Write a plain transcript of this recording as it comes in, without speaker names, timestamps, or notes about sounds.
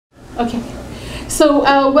Okay. So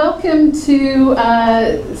welcome to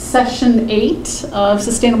session 8 of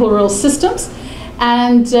Sustainable Rural Systems.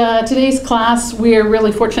 And today's class, we're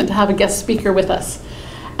really fortunate to have a guest speaker with us.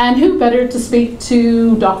 And who better to speak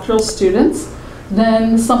to doctoral students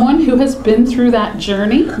than someone who has been through that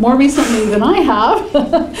journey more recently than I have.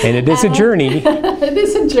 And it is a journey. It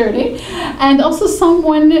is a journey. And also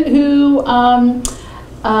someone who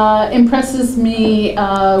impresses me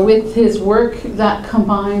with his work that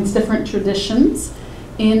combines different traditions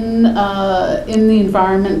in the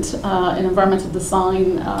environment, in environmental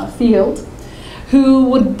design field, who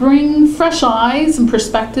would bring fresh eyes and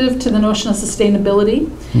perspective to the notion of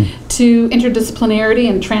sustainability, to interdisciplinarity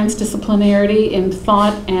and transdisciplinarity in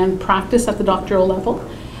thought and practice at the doctoral level.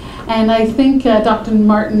 And I think Dr.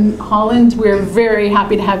 Martin Holland, we're very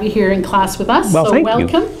happy to have you here in class with us. Well, so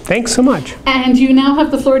welcome. Thanks so much. And you now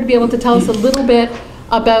have the floor to be able to tell us a little bit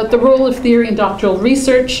about the role of theory in doctoral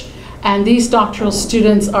research. And these doctoral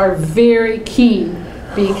students are very keen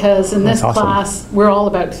because in this class, we're all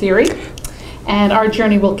about theory. And our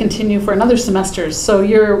journey will continue for another semester. So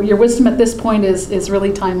your wisdom at this point is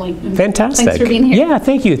really timely. Fantastic. Thanks for being here. Yeah,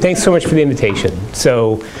 thank you. Thanks so much for the invitation.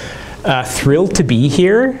 So thrilled to be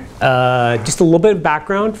here. Just a little bit of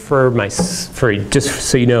background just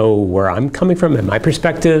so you know where I'm coming from and my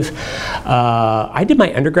perspective. I did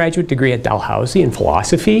my undergraduate degree at Dalhousie in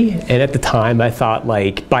philosophy, and at the time I thought,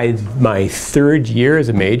 like, by my third year as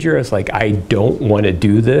a major, I was like, I don't want to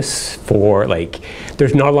do this for, like,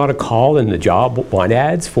 there's not a lot of call in the job want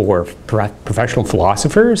ads for professional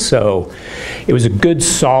philosophers, so it was a good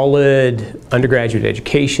solid undergraduate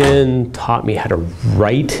education, taught me how to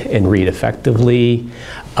write and read effectively.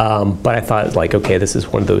 But I thought, like, okay, this is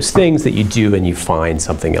one of those things that you do and you find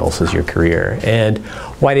something else as your career. And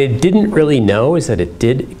what I didn't really know is that it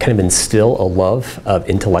did kind of instill a love of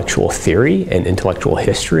intellectual theory and intellectual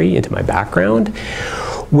history into my background,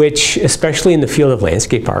 which, especially in the field of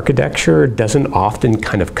landscape architecture, doesn't often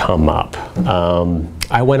kind of come up.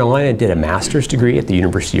 I went on and did a master's degree at the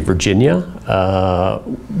University of Virginia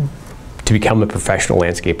to become a professional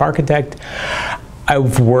landscape architect.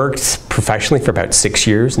 I've worked professionally for about 6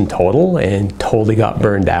 years in total and totally got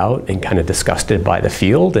burned out and kind of disgusted by the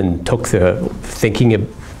field, and took the thinking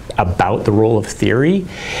about the role of theory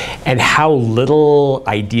and how little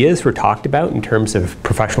ideas were talked about in terms of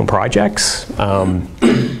professional projects.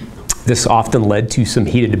 This often led to some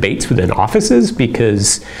heated debates within offices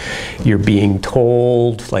because you're being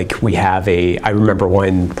told, like, I remember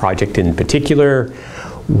one project in particular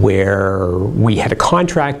where we had a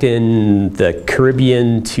contract in the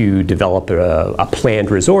Caribbean to develop a planned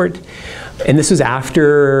resort. And this was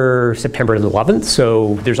after September 11th,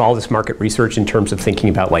 so there's all this market research in terms of thinking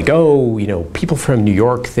about, like, oh, you know, people from New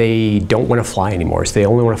York, they don't want to fly anymore, so they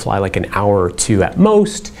only want to fly like an hour or two at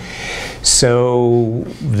most. So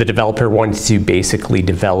the developer wanted to basically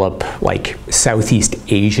develop, like, Southeast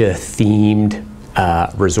Asia themed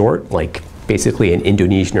resort, like basically an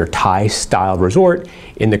Indonesian or Thai style resort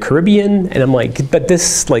in the Caribbean. And I'm like, but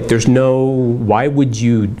this, like, there's no, why would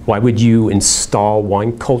you install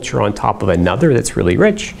one culture on top of another that's really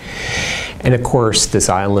rich? And of course, this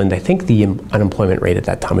island, I think the unemployment rate at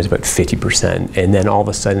that time was about 50%. And then all of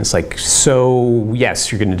a sudden it's like, so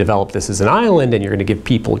yes, you're going to develop this as an island and you're going to give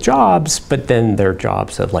people jobs, but then their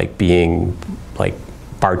jobs of, like, being, like,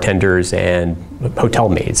 bartenders and hotel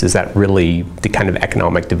maids. Is that really the kind of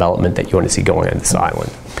economic development that you want to see going on this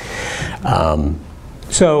island?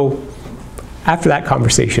 So after that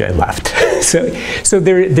conversation, I left. So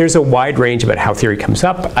there's a wide range about how theory comes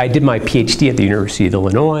up. I did my PhD at the University of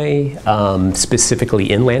Illinois,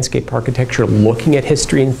 specifically in landscape architecture, looking at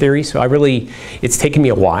history and theory. So it's taken me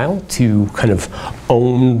a while to kind of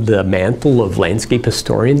own the mantle of landscape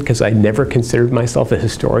historian, because I never considered myself a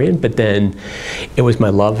historian, but then it was my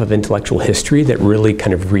love of intellectual history that really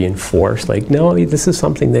kind of reinforced, like, no, this is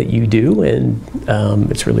something that you do, and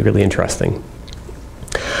it's really, really interesting.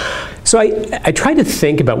 So I tried to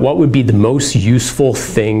think about what would be the most useful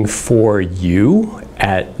thing for you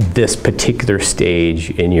at this particular stage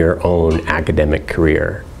in your own academic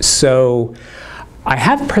career. So I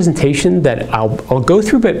have a presentation that I'll go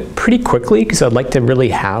through, but pretty quickly, because I'd like to really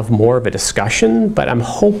have more of a discussion, but I'm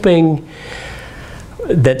hoping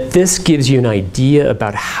that this gives you an idea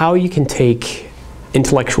about how you can take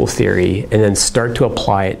intellectual theory and then start to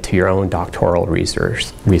apply it to your own doctoral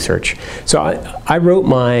research. So I wrote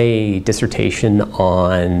my dissertation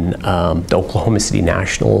on the Oklahoma City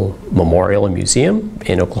National Memorial and Museum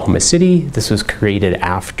in Oklahoma City. This was created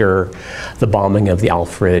after the bombing of the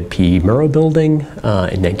Alfred P. Murrah Building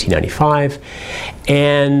in 1995.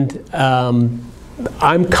 And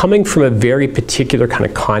I'm coming from a very particular kind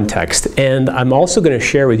of context, and I'm also going to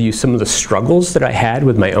share with you some of the struggles that I had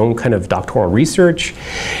with my own kind of doctoral research,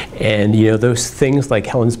 and those things like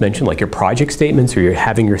Helen's mentioned, like your project statements or you're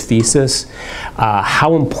having your thesis,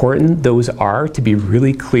 how important those are to be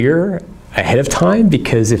really clear ahead of time,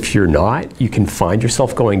 because if you're not, you can find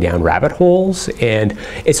yourself going down rabbit holes, and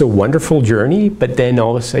it's a wonderful journey, but then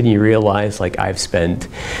all of a sudden you realize, like, I've spent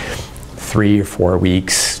 3 or 4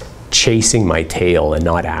 weeks chasing my tail and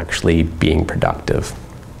not actually being productive.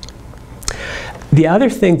 The other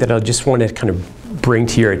thing that I just want to kind of bring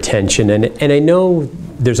to your attention, and I know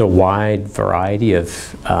there's a wide variety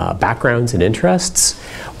of backgrounds and interests.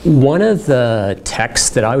 One of the texts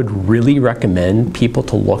that I would really recommend people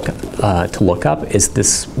to look up is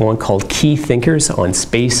this one called Key Thinkers on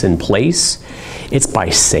Space and Place. It's by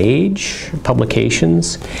Sage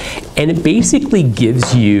Publications, and it basically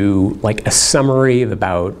gives you like a summary of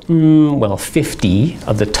about, 50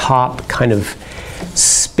 of the top kind of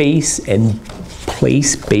space and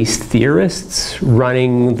place-based theorists,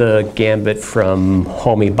 running the gambit from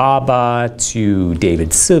Homi Bhabha to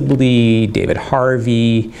David Sibley, David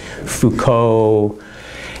Harvey, Foucault.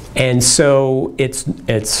 And so it's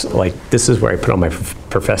like, this is where I put on my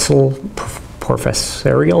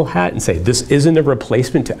professorial hat and say, this isn't a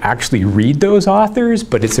replacement to actually read those authors,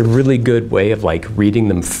 but it's a really good way of like reading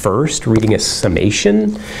them first, reading a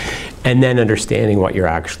summation, and then understanding what you're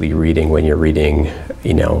actually reading when you're reading,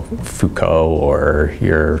 Foucault, or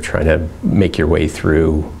you're trying to make your way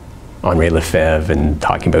through Henri Lefebvre and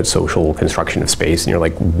talking about social construction of space, and you're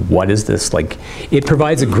like, what is this? Like, it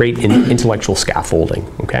provides a great intellectual scaffolding,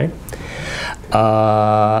 okay?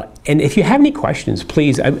 And if you have any questions,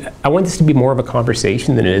 please, I want this to be more of a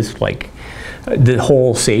conversation than it is like the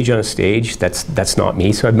whole sage on a stage. That's not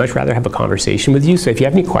me, so I'd much rather have a conversation with you. So if you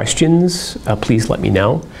have any questions, please let me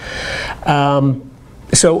know.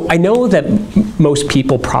 So I know that most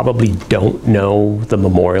people probably don't know the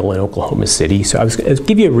memorial in Oklahoma City, so I'll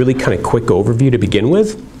give you a really kind of quick overview to begin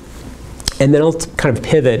with, and then I'll kind of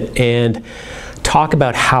pivot and talk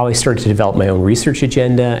about how I started to develop my own research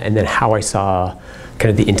agenda, and then how I saw kind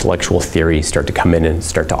of the intellectual theory start to come in and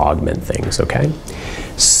start to augment things, okay?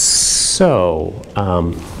 So,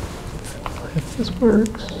 if this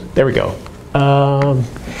works, there we go.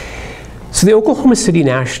 So the Oklahoma City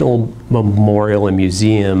National Memorial and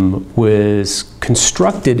Museum was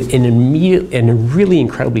constructed in a really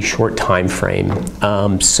incredibly short time frame.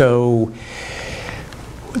 So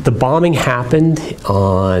the bombing happened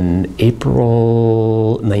on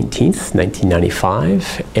April 19th,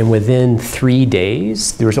 1995, and within 3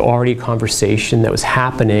 days, there was already a conversation that was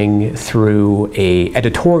happening through an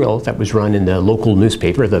editorial that was run in the local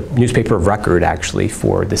newspaper, the newspaper of record actually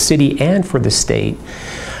for the city and for the state,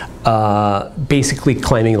 basically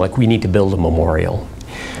claiming like we need to build a memorial.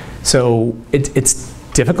 So it's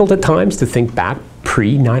difficult at times to think back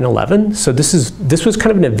pre-9/11. So this was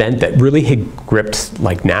kind of an event that really had gripped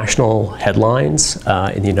like national headlines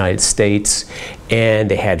in the United States, and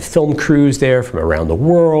they had film crews there from around the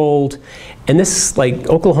world. And this, like,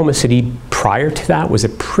 Oklahoma City prior to that was a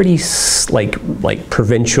pretty like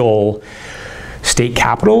provincial state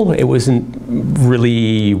capital. It wasn't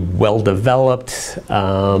really well developed.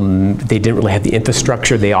 They didn't really have the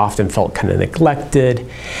infrastructure. They often felt kind of neglected.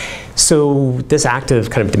 So this act of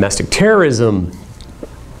kind of domestic terrorism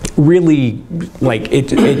really, like,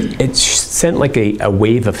 it sent like a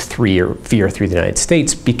wave of fear through the United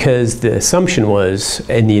States, because the assumption was,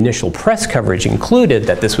 and the initial press coverage included,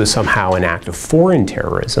 that this was somehow an act of foreign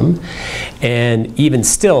terrorism. And even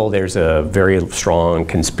still, there's a very strong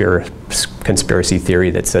conspiracy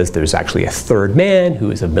theory that says there's actually a third man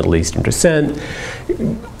who is of Middle Eastern descent.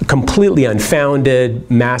 Completely unfounded,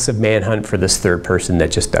 massive manhunt for this third person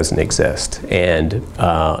that just doesn't exist. And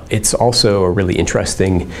it's also a really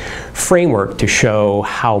interesting framework to show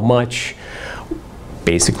how much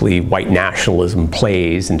basically white nationalism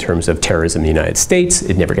plays in terms of terrorism in the United States.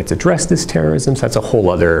 It never gets addressed as terrorism, so that's a whole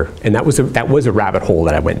other, and that was a rabbit hole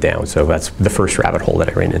that I went down, so that's the first rabbit hole that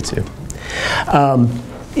I ran into.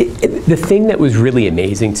 The thing that was really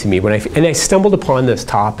amazing to me and I stumbled upon this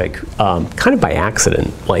topic kind of by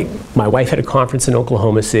accident. Like, my wife had a conference in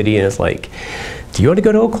Oklahoma City, and it's like, do you want to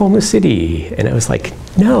go to Oklahoma City? And I was like,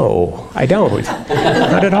 no, I don't.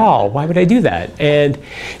 Not at all. Why would I do that? And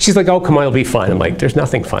she's like, oh, come on, it'll be fun. I'm like, there's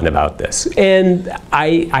nothing fun about this. And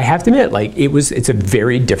I have to admit, like, it's a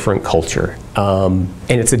very different culture. And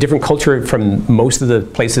it's a different culture from most of the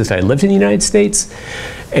places I lived in the United States.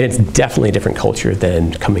 And it's definitely a different culture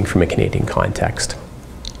than coming from a Canadian context.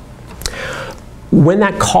 When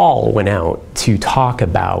that call went out to talk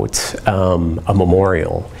about a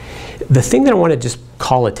memorial, the thing that I want to just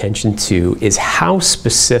call attention to is how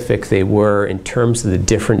specific they were in terms of the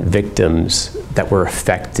different victims that were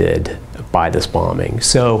affected by this bombing.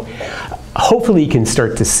 So hopefully you can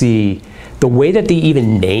start to see the way that they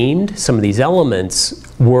even named some of these elements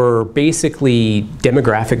were basically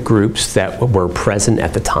demographic groups that were present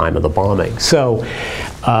at the time of the bombing. So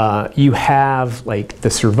you have like the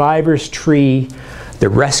survivors tree, the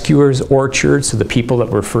rescuers orchard, so the people that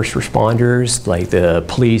were first responders, like the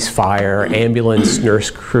police, fire, ambulance, nurse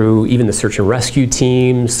crew, even the search and rescue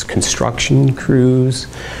teams, construction crews.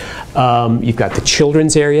 You've got the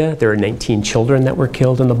children's area. There are 19 children that were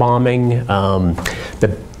killed in the bombing.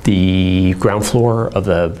 The ground floor of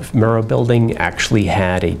the Murrah building actually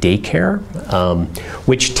had a daycare,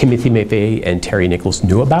 which Timothy McVeigh and Terry Nichols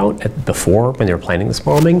knew about before when they were planning this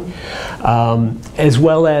bombing, as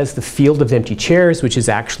well as the field of empty chairs, which is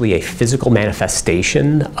actually a physical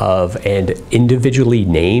manifestation of an individually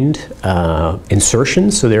named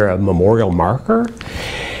insertions, so they're a memorial marker.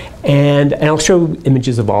 And I'll show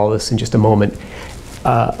images of all this in just a moment.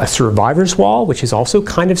 A survivor's wall, which is also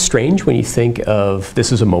kind of strange when you think of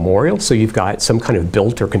this as a memorial. So you've got some kind of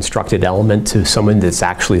built or constructed element to someone that's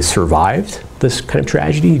actually survived this kind of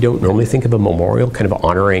tragedy. You don't normally think of a memorial kind of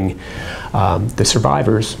honoring the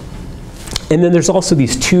survivors. And then there's also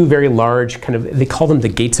these two very large kind of, they call them the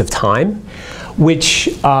gates of time, which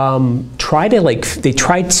try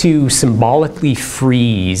to symbolically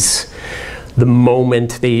freeze the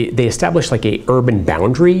moment they establish like a urban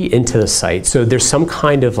boundary into the site. So there's some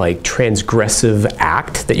kind of like transgressive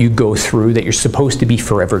act that you go through that you're supposed to be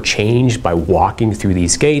forever changed by walking through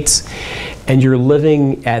these gates, and you're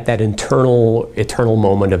living at that eternal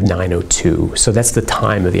moment of 9:02. So that's the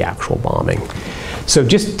time of the actual bombing. So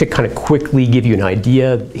just to kind of quickly give you an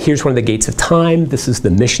idea, here's one of the gates of time. This is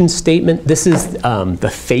the mission statement. This is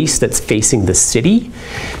the face that's facing the city.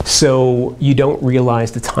 So you don't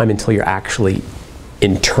realize the time until you're actually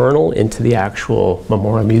internal into the actual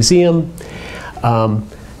memorial museum.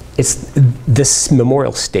 This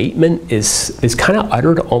memorial statement is kind of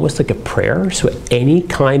uttered almost like a prayer. So any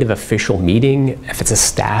kind of official meeting, if it's a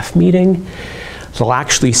staff meeting, they'll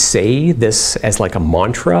actually say this as like a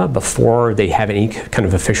mantra before they have any kind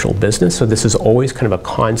of official business. So this is always kind of a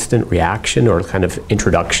constant reaction or kind of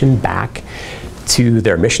introduction back to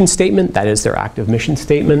their mission statement. That is their active mission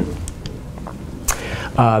statement.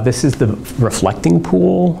 This is the reflecting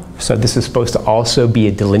pool. So this is supposed to also be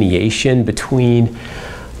a delineation between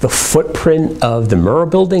the footprint of the Murrah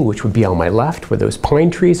building, which would be on my left where those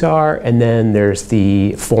pine trees are, and then there's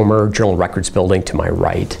the former Journal Records building to my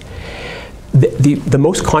right. The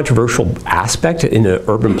most controversial aspect in an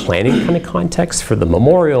urban planning kind of context for the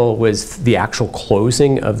memorial was the actual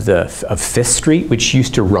closing of Fifth Street, which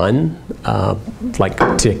used to run like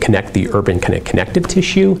to connect the urban kind of connective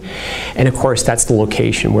tissue. And of course, that's the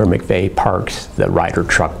location where McVeigh parked the Ryder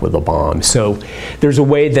truck with the bomb. So there's a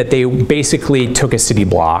way that they basically took a city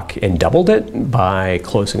block and doubled it by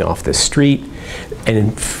closing off this street.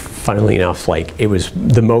 And funnily enough, like it was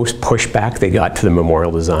the most pushback they got to the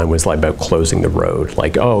memorial design was like about closing the road.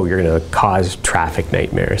 Like, oh, you're gonna cause traffic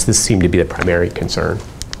nightmares. This seemed to be the primary concern.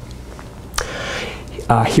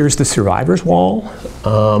 Here's the survivors wall.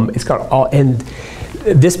 It's got all, and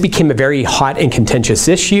this became a very hot and contentious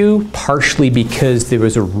issue, partially because there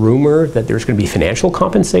was a rumor that there's going to be financial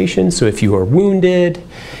compensation. So if you were wounded,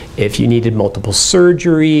 if you needed multiple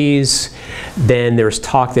surgeries, then there was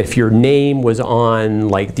talk that if your name was on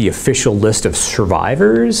like the official list of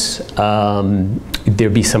survivors,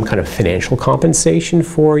 there'd be some kind of financial compensation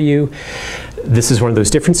for you. This is one of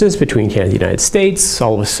those differences between Canada and the United States.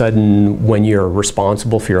 All of a sudden, when you're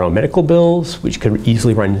responsible for your own medical bills, which could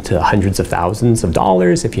easily run into hundreds of thousands of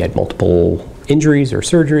dollars if you had multiple injuries or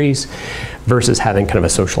surgeries, versus having kind of a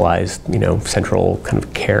socialized, central kind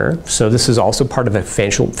of care. So this is also part of a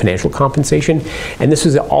financial compensation. And this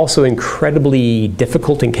was also incredibly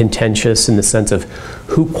difficult and contentious in the sense of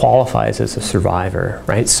who qualifies as a survivor,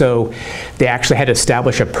 right? So they actually had to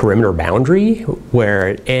establish a perimeter boundary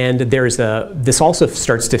this also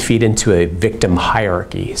starts to feed into a victim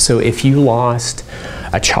hierarchy. So if you lost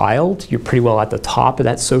a child, you're pretty well at the top of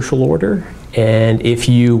that social order. And if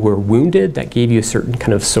you were wounded, that gave you a certain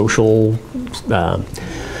kind of social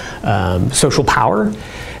power.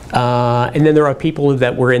 And then there are people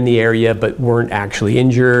that were in the area but weren't actually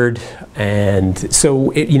injured. And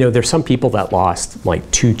so, there's some people that lost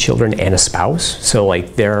like 2 children and a spouse. So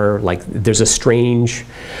there's a strange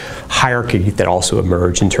hierarchy that also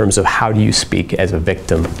emerged in terms of how do you speak as a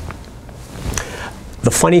victim.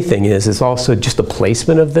 The funny thing is also just the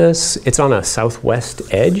placement of this. It's on a southwest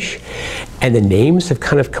edge, and the names have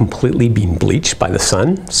kind of completely been bleached by the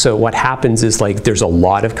sun. So what happens is like there's a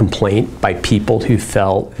lot of complaint by people who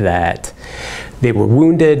felt that they were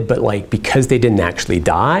wounded, but like because they didn't actually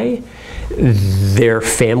die, their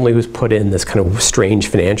family was put in this kind of strange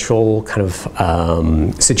financial kind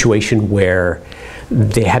of situation where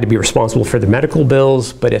they had to be responsible for their medical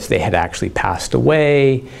bills, but if they had actually passed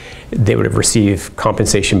away, they would have received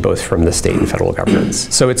compensation both from the state and federal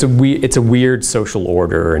governments. So it's a weird social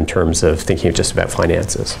order in terms of thinking just about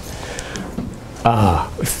finances.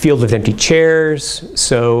 Field of empty chairs.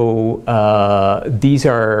 So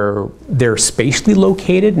they're spatially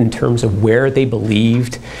located in terms of where they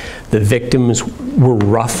believed the victims were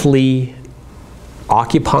roughly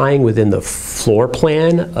occupying within the floor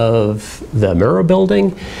plan of the Murrah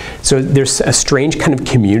building. So there's a strange kind of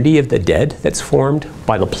community of the dead that's formed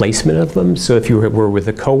by the placement of them. So if you were with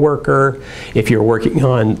a coworker, if you're working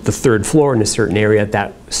on the third floor in a certain area,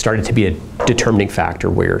 that started to be a determining factor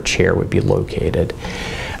where your chair would be located.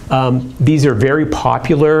 These are very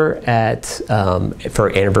popular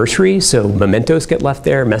for anniversaries, so mementos get left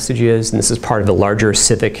there, messages, and this is part of the larger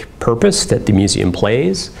civic purpose that the museum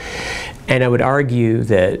plays. And I would argue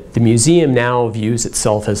that the museum now views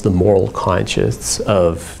itself as the moral conscience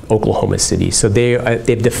of Oklahoma City. So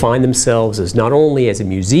they've defined themselves as not only as a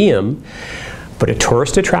museum, but a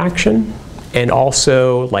tourist attraction, and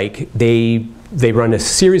also like they run a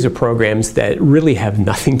series of programs that really have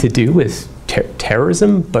nothing to do with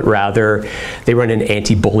terrorism, but rather they run an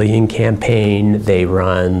anti-bullying campaign, they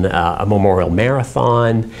run a memorial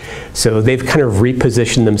marathon. So they've kind of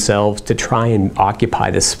repositioned themselves to try and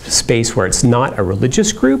occupy this space where it's not a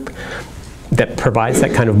religious group that provides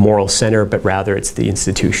that kind of moral center, but rather it's the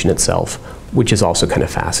institution itself, which is also kind of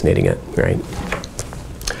fascinating, right?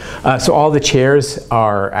 So all the chairs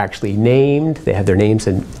are actually named. They have their names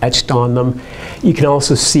etched on them. You can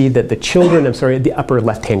also see that the children, the upper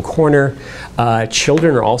left-hand corner,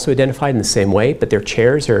 children are also identified in the same way, but their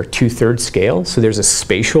chairs are 2/3 scale. So there's a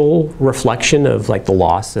spatial reflection of like the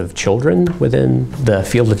loss of children within the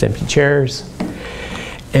field of empty chairs.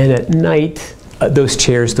 And at night, those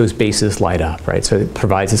chairs, those bases light up, right? So it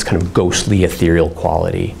provides this kind of ghostly, ethereal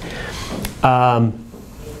quality.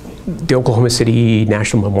 The Oklahoma City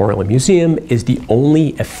National Memorial and Museum is the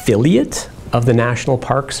only affiliate of the National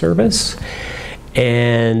Park Service.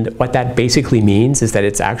 And what that basically means is that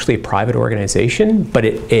it's actually a private organization, but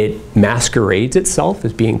it masquerades itself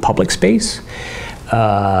as being public space.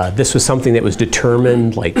 This was something that was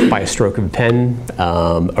determined like by a stroke of a pen.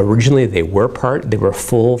 Originally they were a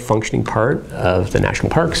full functioning part of the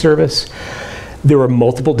National Park Service. There were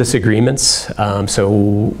multiple disagreements.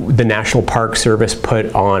 So the National Park Service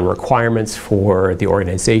put on requirements for the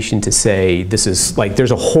organization to say this is like, there's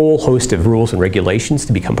a whole host of rules and regulations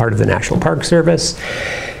to become part of the National Park Service.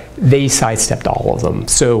 They sidestepped all of them.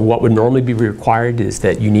 So what would normally be required is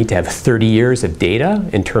that you need to have 30 years of data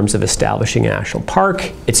in terms of establishing a national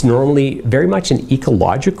park. It's normally very much an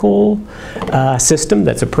ecological system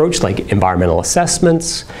that's approached like environmental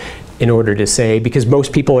assessments, in order to say, because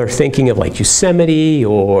most people are thinking of like Yosemite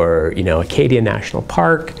or Acadia National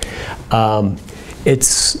Park.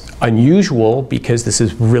 It's unusual because this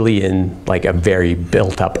is really in like a very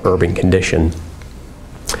built up urban condition.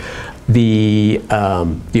 The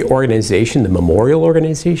organization, the memorial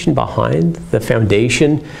organization behind the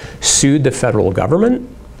foundation sued the federal government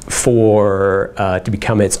to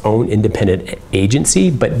become its own independent agency,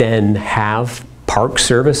 but then have Park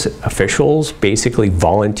Service officials basically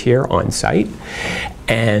volunteer on site.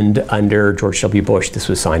 And under George W. Bush, this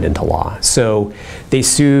was signed into law. So they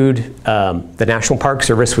sued the National Park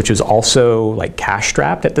Service, which was also like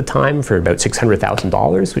cash-strapped at the time for about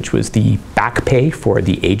 $600,000, which was the back pay for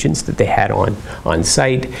the agents that they had on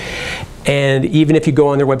site. And even if you go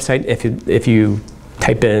on their website, if you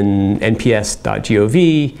type in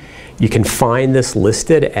nps.gov, you can find this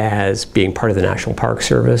listed as being part of the National Park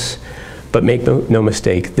Service. But make no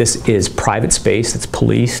mistake, this is private space that's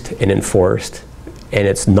policed and enforced, and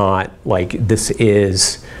it's not like this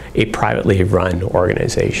is a privately run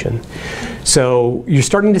organization. So you're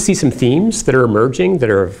starting to see some themes that are emerging that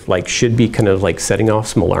are like should be kind of like setting off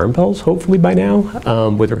some alarm bells, hopefully by now,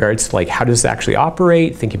 with regards to like how does it actually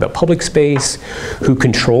operate, thinking about public space, who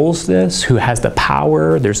controls this, who has the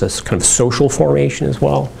power. There's this kind of social formation as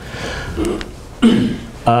well.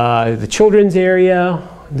 The children's area.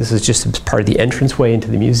 This is just part of the entranceway into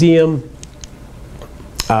the museum.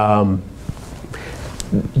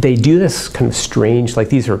 They do this kind of strange, like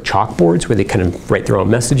these are chalkboards where they kind of write their own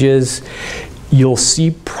messages. you'll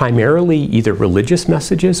see primarily either religious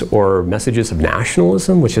messages or messages of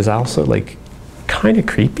nationalism, which is also like kind of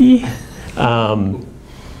creepy.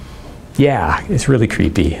 Yeah, it's really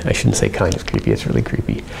creepy. I shouldn't say kind of creepy, it's really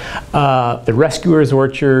creepy. The Rescuer's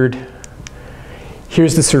Orchard.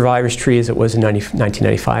 Here's the survivor's tree as it was in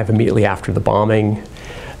 1995, immediately after the bombing.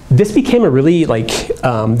 This became a really, like,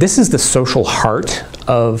 this is the social heart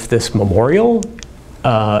of this memorial.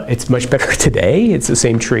 It's much better today. It's the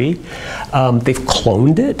same tree. They've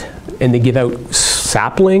cloned it, and they give out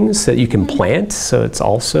saplings that you can plant, so it's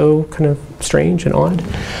also kind of strange and odd.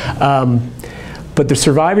 But the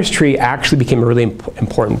survivor's tree actually became a really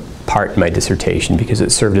important part in my dissertation because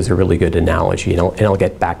it served as a really good analogy, and I'll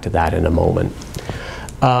get back to that in a moment.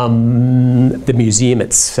 The museum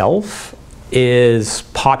itself is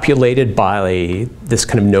populated by this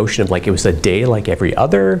kind of notion of like it was a day like every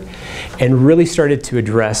other, and really started to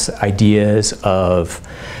address ideas of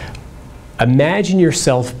imagine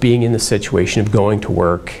yourself being in the situation of going to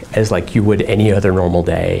work as like you would any other normal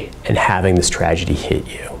day and having this tragedy hit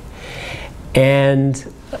you. And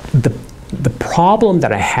the problem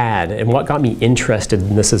that I had, and what got me interested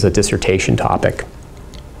in this as a dissertation topic,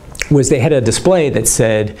 was they had a display that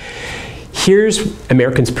said, here's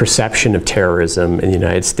Americans' perception of terrorism in the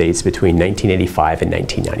United States between 1985 and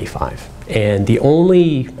 1995. And the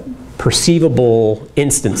only perceivable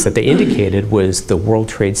instance that they indicated was the World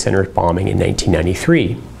Trade Center bombing in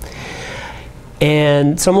 1993.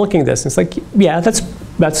 And so I'm looking at this, and it's like, yeah, that's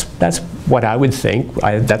what I would think.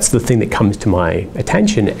 That's the thing that comes to my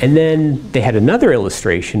attention. And then they had another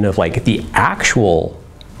illustration of like the actual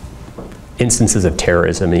instances of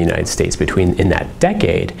terrorism in the United States in that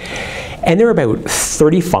decade. And there were about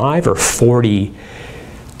 35 or 40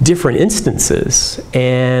 different instances.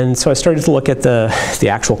 And so I started to look at the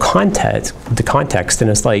actual context, and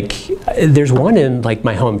it's like, there's one in like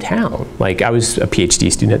my hometown. Like I was a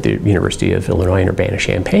PhD student at the University of Illinois in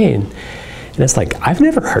Urbana-Champaign. And it's like, I've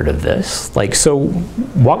never heard of this. Like, so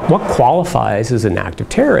what qualifies as an act of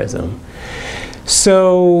terrorism?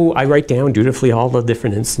 So I write down dutifully all the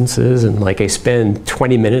different instances, and like I spend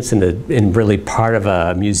 20 minutes in really part of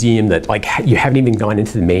a museum that like you haven't even gone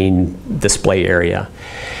into the main display area.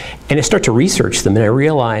 And I start to research them, and I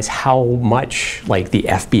realize how much like the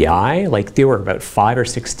FBI, like there were about 5 or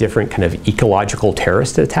 6 different kind of ecological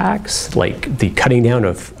terrorist attacks, like the cutting down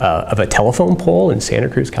of a telephone pole in Santa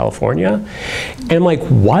Cruz, California. And I'm like,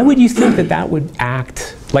 why would you think that that would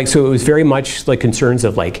act? Like, so it was very much like concerns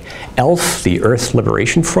of like ELF, the Earth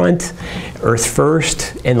Liberation Front, Earth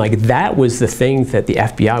First, and like that was the thing that the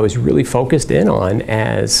FBI was really focused in on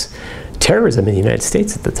as terrorism in the United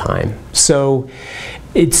States at the time. So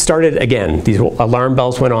it started, again, these alarm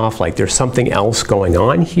bells went off, like there's something else going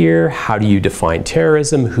on here. How do you define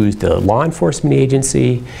terrorism? Who's the law enforcement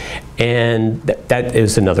agency? And that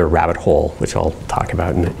is another rabbit hole, which I'll talk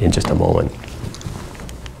about in just a moment.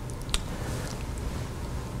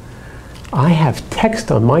 I have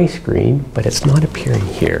text on my screen, but it's not appearing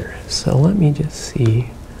here. So let me just see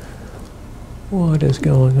what is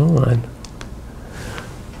going on.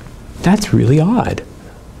 That's really odd.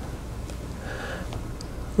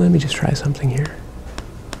 Let me just try something here.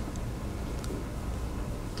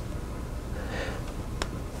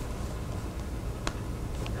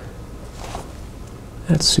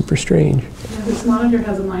 That's super strange. Yeah, this monitor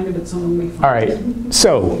has a mind of its own. All right,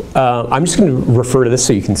 so I'm just going to refer to this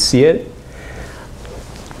so you can see it.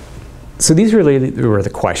 So these really were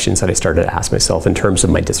the questions that I started to ask myself in terms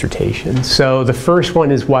of my dissertation. So the first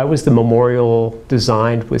one is, why was the memorial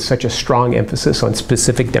designed with such a strong emphasis on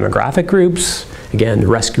specific demographic groups? Again, the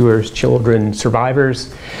rescuers, children,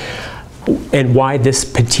 survivors. And why this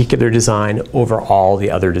particular design over all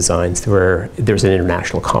the other designs? There's an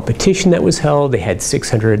international competition that was held. They had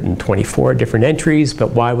 624 different entries,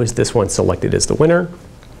 but why was this one selected as the winner?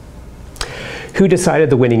 Who decided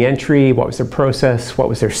the winning entry? What was their process? What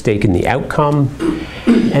was their stake in the outcome?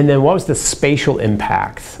 And then what was the spatial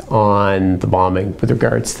impact on the bombing with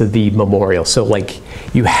regards to the memorial? So like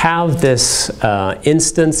you have this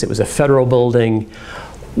instance, it was a federal building.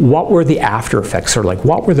 What were the after effects, or like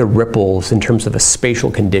what were the ripples in terms of a spatial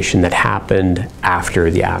condition that happened after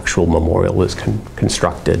the actual memorial was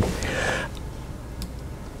constructed?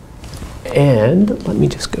 And let me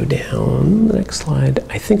just go down the next slide.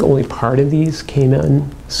 I think only part of these came in,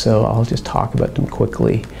 so I'll just talk about them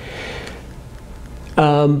quickly.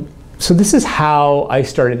 So this is how I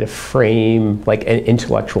started to frame like an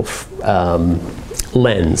intellectual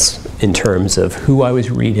lens in terms of who I was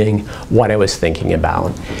reading, what I was thinking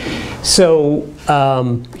about. So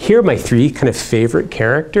here are my 3 kind of favorite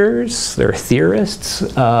characters. They're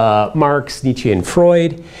theorists, Marx, Nietzsche, and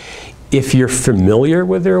Freud. if you're familiar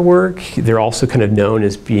with their work, they're also kind of known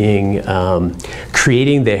as being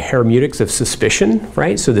creating the hermeneutics of suspicion,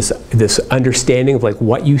 right? So this understanding of like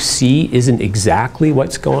what you see isn't exactly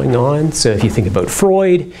what's going on. So if you think about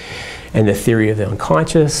Freud and the theory of the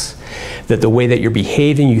unconscious, that the way that you're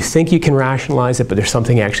behaving, you think you can rationalize it, but there's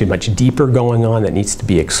something actually much deeper going on that needs to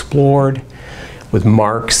be explored. With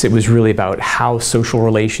Marx, it was really about how social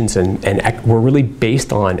relations were really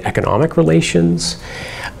based on economic relations.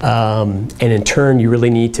 And in turn, you really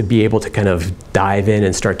need to be able to kind of dive in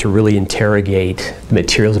and start to really interrogate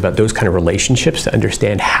materials about those kind of relationships to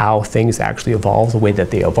understand how things actually evolve the way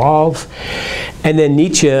that they evolve. And then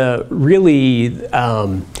Nietzsche really,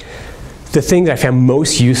 the thing that I found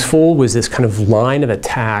most useful was this kind of line of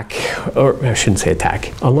attack, or I shouldn't say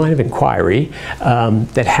attack, a line of inquiry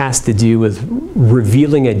that has to do with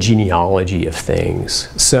revealing a genealogy of things.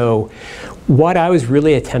 So what I was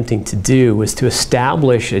really attempting to do was to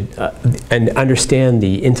establish and understand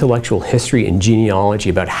the intellectual history and genealogy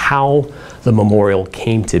about how the memorial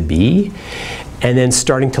came to be, and then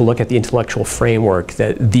starting to look at the intellectual framework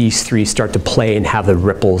that these three start to play and have the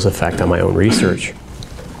ripples effect on my own research.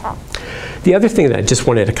 The other thing that I just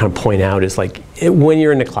wanted to kind of point out is like when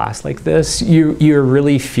you're in a class like this, you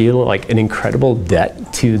really feel like an incredible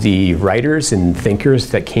debt to the writers and thinkers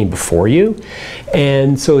that came before you.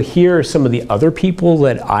 And so here are some of the other people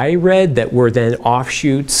that I read that were then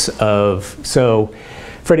offshoots of, so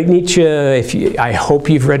Friedrich Nietzsche, I hope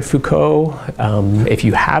you've read Foucault. If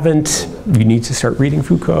you haven't, you need to start reading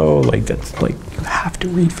Foucault. Like that's like, you have to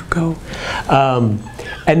read Foucault.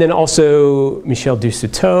 And then also Michel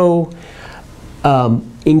Dussuteau.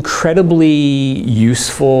 Incredibly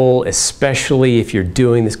useful, especially if you're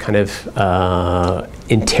doing this kind of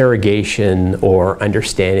interrogation or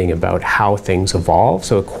understanding about how things evolve.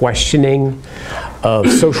 So a questioning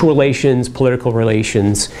of social relations, political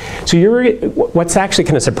relations. So what's actually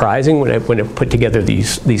kind of surprising when I put together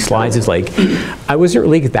these slides is like, I wasn't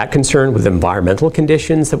really that concerned with environmental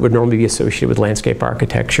conditions that would normally be associated with landscape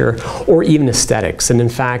architecture or even aesthetics. And in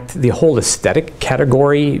fact, the whole aesthetic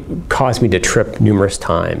category caused me to trip numerous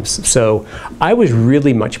times. So I was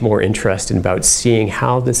really much more interested about seeing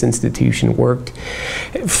how this institution worked,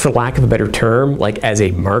 for lack of a better term, like as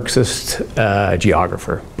a Marxist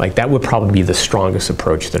geographer. Like that would probably be the strongest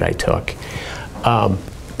approach that I took.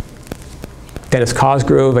 Dennis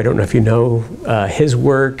Cosgrove, I don't know if you know his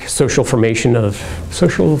work, social formation of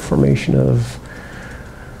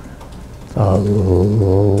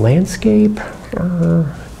landscape.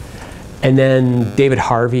 And then David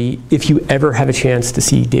Harvey, if you ever have a chance to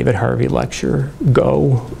see David Harvey lecture,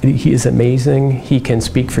 go. He is amazing. He can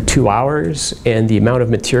speak for 2 hours, and the amount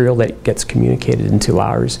of material that gets communicated in 2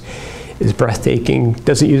 hours is breathtaking.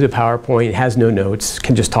 Doesn't use a PowerPoint, has no notes,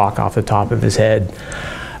 can just talk off the top of his head.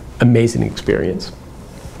 Amazing experience.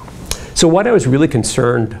 So what I was really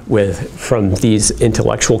concerned with from these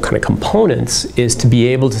intellectual kind of components is to be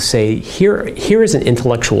able to say, here is an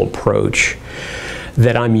intellectual approach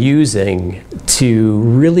that I'm using to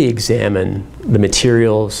really examine the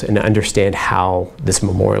materials and understand how this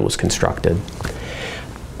memorial was constructed.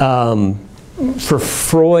 For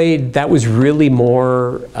Freud, that was really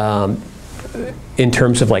more in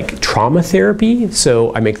terms of like trauma therapy.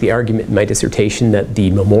 So I make the argument in my dissertation that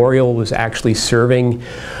the memorial was actually serving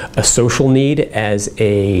a social need as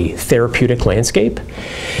a therapeutic landscape.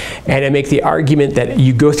 And I make the argument that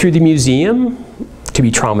you go through the museum to be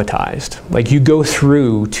traumatized. Like you go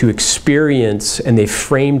through to experience, and they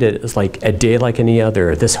framed it as like a day like any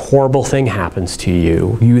other. This horrible thing happens to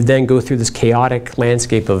you. You then go through this chaotic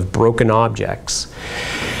landscape of broken objects.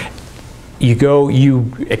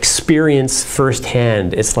 You experience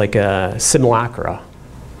firsthand, it's like a simulacra.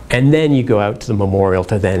 And then you go out to the memorial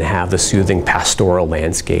to then have the soothing pastoral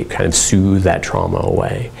landscape kind of soothe that trauma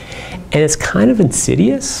away. And it's kind of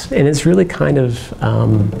insidious, and it's really kind of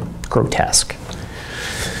grotesque.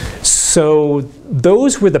 So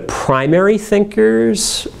those were the primary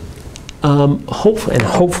thinkers.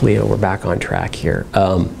 Hopefully we're back on track here.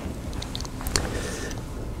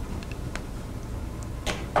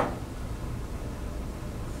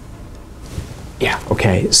 Yeah,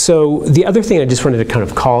 okay. So the other thing I just wanted to kind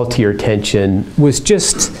of call to your attention was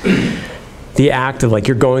just the act of like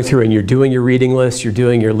you're going through and you're doing your reading list, you're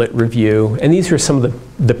doing your lit review, and these were some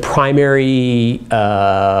of the primary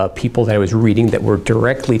people that I was reading that were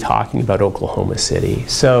directly talking about Oklahoma City.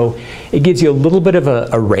 So it gives you a little bit of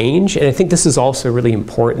a range, and I think this is also really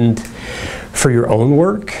important for your own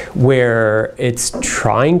work, where it's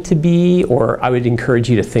trying to be, or I would encourage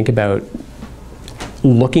you to think about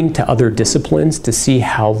looking to other disciplines to see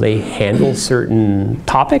how they handle certain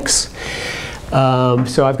topics.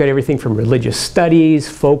 So I've got everything from religious studies,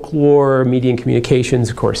 folklore, media and communications,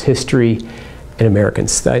 of course, history, and American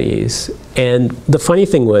studies. And the funny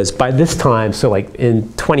thing was, by this time, so like in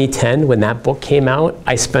 2010, when that book came out,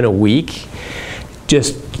 I spent a week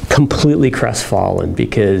just completely crestfallen,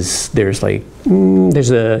 because there's like,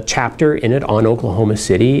 there's a chapter in it on Oklahoma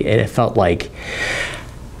City, and it felt like,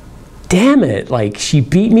 damn it, like she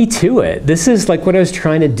beat me to it. This is like what I was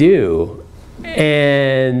trying to do.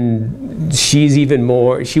 And she's even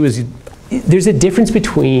more, there's a difference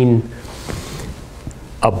between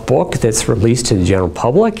a book that's released to the general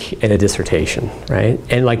public and a dissertation, right?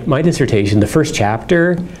 And like my dissertation, the first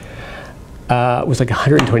chapter was like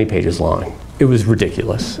 120 pages long. It was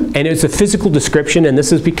ridiculous. And it was a physical description, and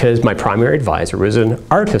this is because my primary advisor was an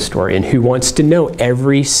art historian who wants to know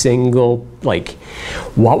every single, like,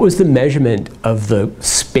 what was the measurement of the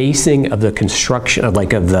spacing of the construction, of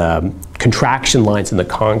the contraction lines in the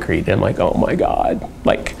concrete. And I'm like, oh my God,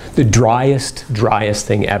 like the driest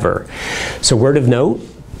thing ever. So word of note,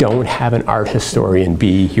 don't have an art historian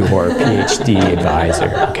be your PhD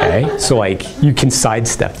advisor, okay? So like, you can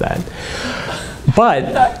sidestep that.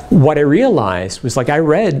 But what I realized was, like, I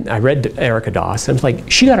read Erica Doss, and I was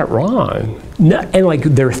like, she got it wrong. No, and like,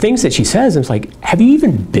 there are things that she says, and it's like, have you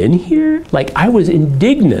even been here? Like, I was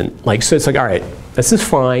indignant. Like, so it's like, all right, this is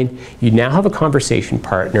fine. You now have a conversation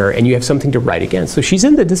partner, and you have something to write against. So she's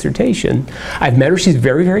in the dissertation. I've met her. She's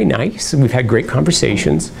very, very nice, and we've had great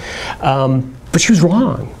conversations. But she was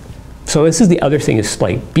wrong. So this is the other thing, is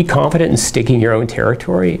like, be confident in sticking your own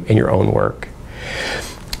territory and your own work.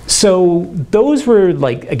 So those were,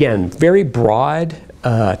 like, again, very broad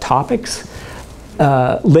topics.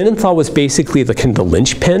 Linenthal was basically the kind of the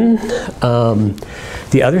linchpin.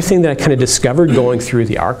 The other thing that I kind of discovered going through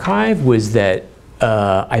the archive was that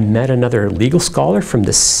I met another legal scholar from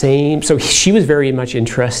the same, so she was very much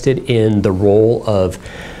interested in the role of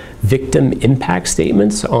victim impact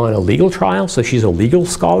statements on a legal trial. So she's a legal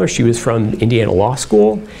scholar. She was from Indiana Law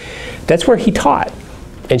School. That's where he taught.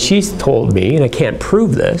 And she's told me, and I can't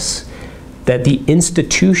prove this, that the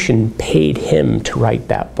institution paid him to write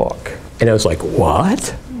that book. And I was like,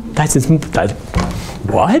 what?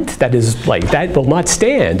 What? That is like, that will not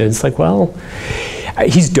stand. And it's like, well,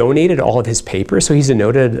 he's donated all of his papers, so he's a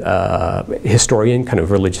noted historian, kind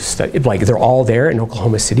of religious study. Like, they're all there in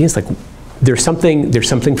Oklahoma City. It's like, there's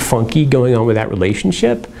something funky going on with that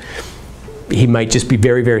relationship. He might just be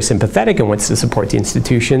very, very sympathetic and wants to support the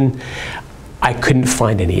institution. I couldn't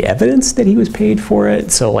find any evidence that he was paid for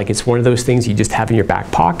it. So like, it's one of those things you just have in your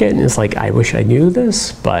back pocket, and it's like, I wish I knew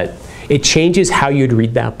this, but it changes how you'd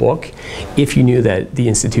read that book if you knew that the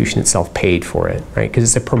institution itself paid for it, right? Because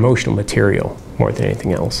it's a promotional material more than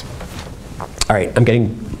anything else. All right, I'm getting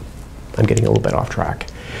a little bit off track.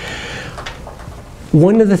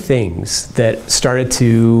 One of the things that started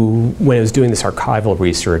to, when I was doing this archival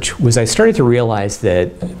research, was I started to realize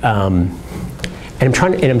that, and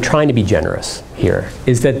I'm trying to be generous here,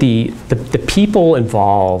 is that the people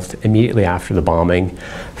involved immediately after the bombing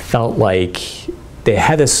felt like they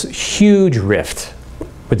had this huge rift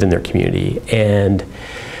within their community. And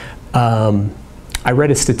I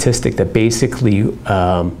read a statistic that basically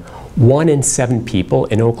 1 in 7 people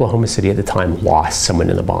in Oklahoma City at the time lost someone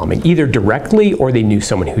in the bombing, either directly or they knew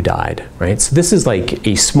someone who died, right? So this is like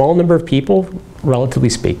a small number of people, relatively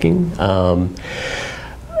speaking.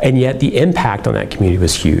 And yet the impact on that community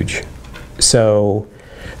was huge. So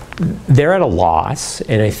they're at a loss,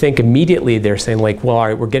 and I think immediately they're saying, like, well, all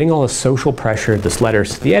right, we're getting all this social pressure, this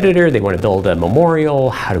letters to the editor, they want to build a memorial,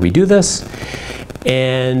 how do we do this?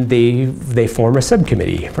 And they form a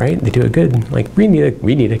subcommittee, right? They do a good, like, we need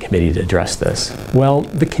a committee to address this. Well,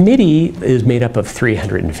 the committee is made up of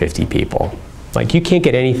 350 people. Like, you can't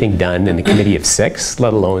get anything done in a committee of 6,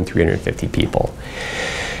 let alone 350 people.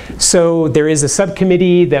 So there is a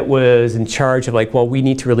subcommittee that was in charge of, like, well, we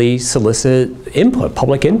need to really solicit input,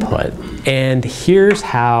 public input. And here's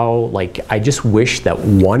how, like, I just wish that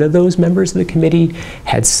one of those members of the committee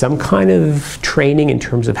had some kind of training in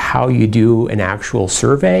terms of how you do an actual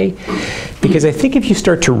survey. Because I think if you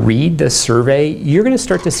start to read the survey, you're going to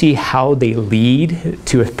start to see how they lead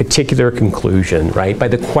to a particular conclusion, right, by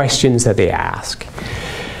the questions that they ask.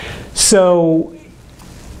 So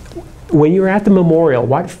when you're at the memorial,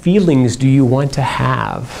 what feelings do you want to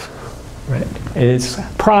have? Right? And it's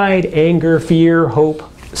pride, anger, fear, hope,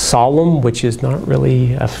 solemn, which is not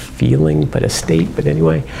really a feeling, but a state, but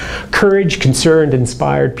anyway. Courage, concerned,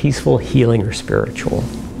 inspired, peaceful, healing, or spiritual.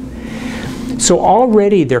 So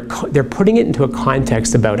already they're putting it into a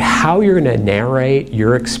context about how you're going to narrate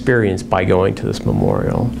your experience by going to this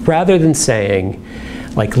memorial. Rather than saying,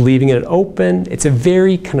 like, leaving it open, it's a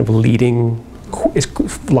very kind of leading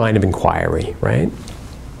line of inquiry, right?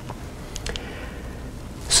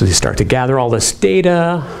 So they start to gather all this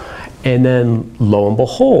data, and then lo and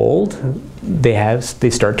behold, they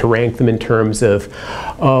start to rank them in terms of,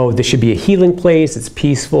 oh, this should be a healing place, it's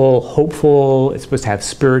peaceful, hopeful, it's supposed to have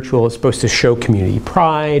spiritual, it's supposed to show community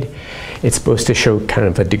pride, it's supposed to show kind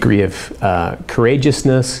of a degree of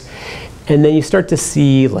courageousness. And then you start to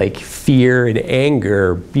see like fear and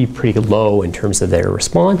anger be pretty low in terms of their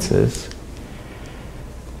responses.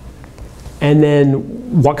 And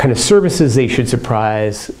then what kind of services they should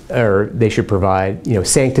provide, you know,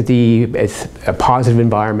 sanctity, a positive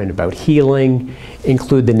environment about healing,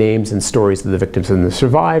 include the names and stories of the victims and the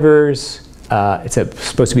survivors. It's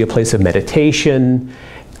supposed to be a place of meditation.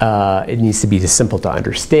 It needs to be just simple to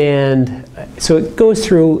understand. So it goes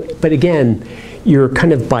through, but again, you're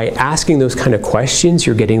kind of, by asking those kind of questions,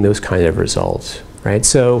 you're getting those kind of results. Right?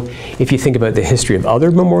 So if you think about the history of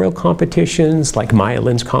other memorial competitions, like Maya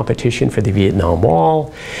Lin's competition for the Vietnam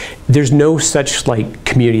Wall, there's no such like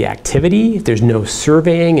community activity, there's no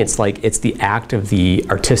surveying, it's the act of the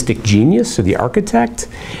artistic genius or the architect,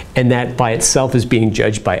 and that by itself is being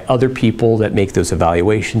judged by other people that make those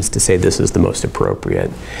evaluations to say this is the most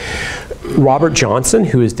appropriate. Robert Johnson,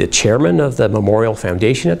 who is the chairman of the Memorial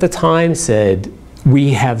Foundation at the time, said,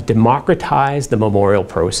 "We have democratized the memorial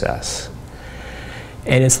process."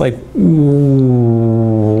 And it's like,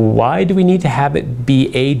 why do we need to have it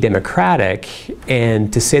be democratic?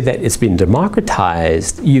 And to say that it's been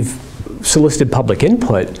democratized, you've solicited public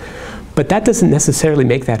input, but that doesn't necessarily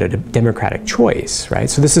make that a democratic choice, right?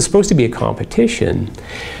 So this is supposed to be a competition.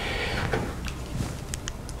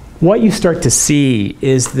 What you start to see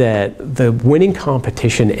is that the winning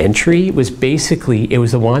competition entry was basically, it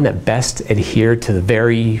was the one that best adhered to the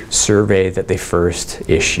very survey that they first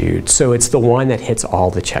issued. So it's the one that hits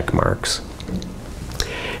all the check marks.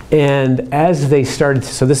 And as they started,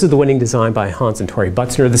 so this is the winning design by Hans and Tori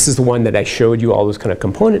Butzner. This is the one that I showed you all those kind of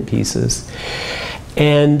component pieces.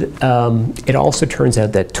 And it also turns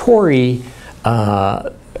out that Tori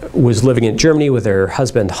was living in Germany with her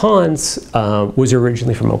husband Hans, was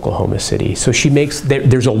originally from Oklahoma City. So she makes,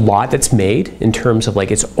 there's a lot that's made in terms of like,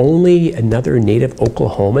 it's only another native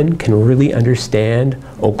Oklahoman can really understand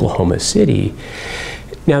Oklahoma City.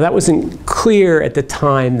 Now that wasn't clear at the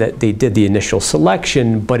time that they did the initial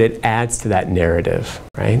selection, but it adds to that narrative,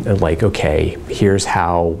 right? And like, okay, here's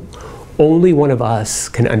how only one of us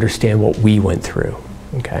can understand what we went through,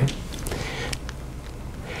 okay?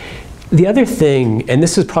 The other thing, and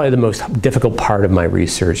this is probably the most difficult part of my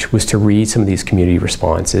research, was to read some of these community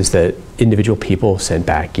responses that individual people sent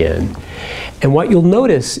back in. And what you'll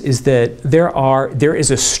notice is that there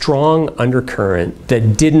is a strong undercurrent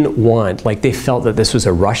that didn't want, like they felt that this was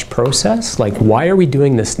a rush process, like why are we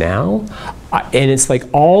doing this now? And it's like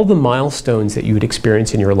all the milestones that you would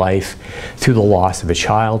experience in your life through the loss of a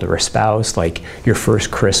child or a spouse, like your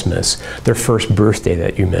first Christmas, their first birthday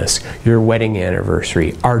that you miss, your wedding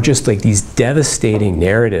anniversary, are just like these devastating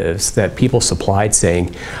narratives that people supplied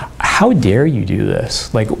saying, how dare you do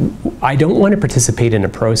this? Like, I don't want to participate in a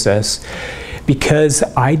process because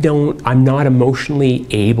I'm not emotionally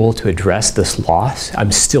able to address this loss.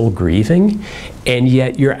 I'm still grieving, and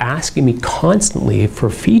yet you're asking me constantly for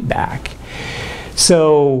feedback.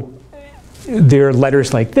 So there are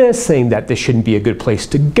letters like this saying that this shouldn't be a good place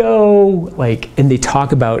to go, like, and they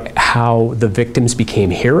talk about how the victims became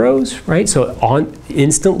heroes, right? So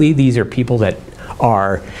instantly these are people that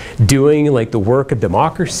are doing like the work of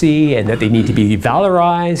democracy and that they need to be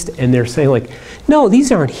valorized, and they're saying like, no,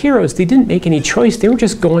 these aren't heroes, they didn't make any choice, they were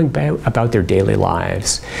just going about their daily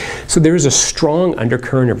lives. So there's a strong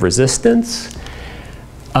undercurrent of resistance.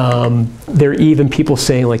 There are even people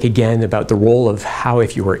saying, like, again, about the role of how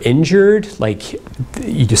if you were injured, like,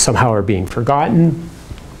 you just somehow are being forgotten.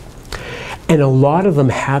 And a lot of them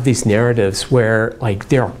have these narratives where, like,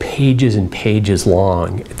 there are pages and pages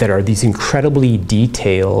long that are these incredibly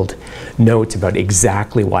detailed notes about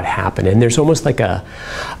exactly what happened. And there's almost like a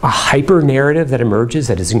hyper narrative that emerges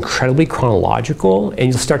that is incredibly chronological. And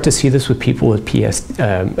you'll start to see this with people with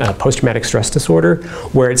post-traumatic stress disorder,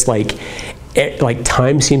 where it's like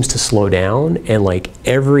time seems to slow down, and like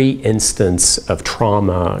every instance of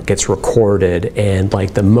trauma gets recorded, and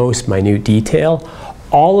like the most minute detail,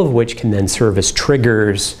 all of which can then serve as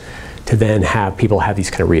triggers to then have people have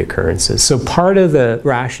these kind of reoccurrences. So part of the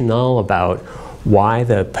rationale about why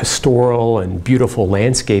the pastoral and beautiful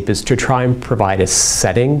landscape is to try and provide a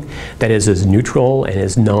setting that is as neutral and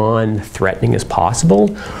as non-threatening as possible,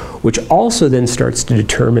 which also then starts to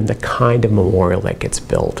determine the kind of memorial that gets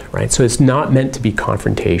built, right? So it's not meant to be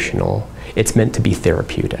confrontational, it's meant to be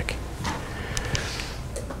therapeutic.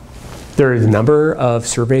 There are a number of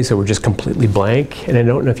surveys that were just completely blank, and I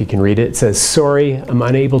don't know if you can read it. It says, sorry, I'm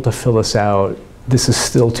unable to fill this out. This is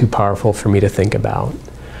still too powerful for me to think about.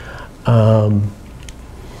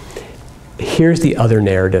 Here's the other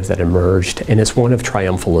narrative that emerged, and it's one of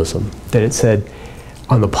triumphalism, that it said,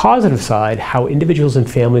 on the positive side, how individuals and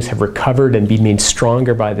families have recovered and been made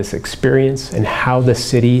stronger by this experience, and how the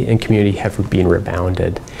city and community have been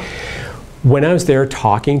rebounded. When I was there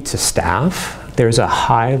talking to staff, there's a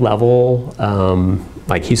high level,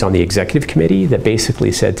 like he's on the executive committee, that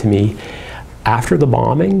basically said to me, after the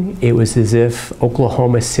bombing, it was as if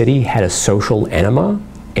Oklahoma City had a social enema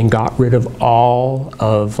and got rid of all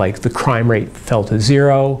of, like, the crime rate fell to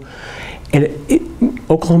zero. And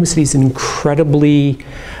Oklahoma City is an incredible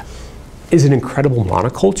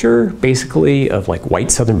monoculture, basically, of like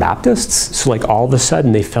white Southern Baptists. So like all of a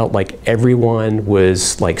sudden they felt like everyone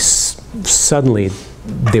was like, suddenly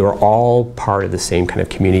they were all part of the same kind of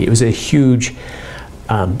community. It was a huge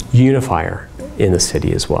unifier in the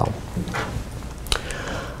city as well.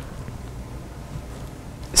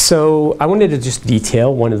 So I wanted to just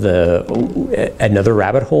detail another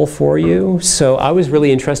rabbit hole for you. So I was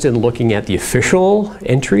really interested in looking at the official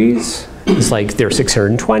entries. It's like there are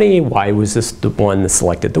 620. Why was this the one that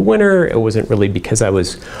selected the winner? It wasn't really because I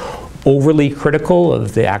was overly critical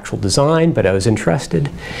of the actual design, but I was interested.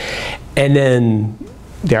 And then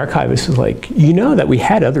the archivist was like, you know that we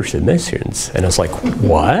had other submissions. And I was like,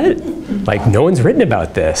 what? Like, no one's written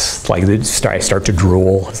about this. Like, I start to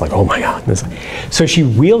drool. It's like, oh my God. So she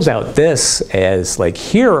wheels out this as like,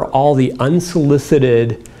 here are all the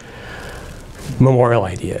unsolicited memorial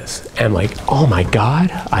ideas. And I'm like, oh my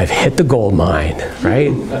God, I've hit the gold mine,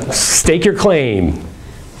 right? Stake your claim.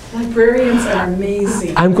 Librarians are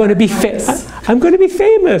amazing. I'm going to be famous.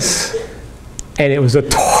 And it was a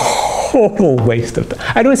total waste of time.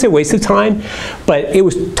 I don't want to say waste of time, but it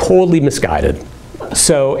was totally misguided.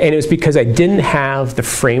 So, and it was because I didn't have the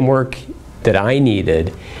framework that I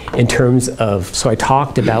needed in terms of, so I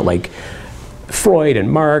talked about like Freud and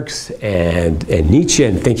Marx and Nietzsche,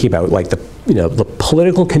 and thinking about like the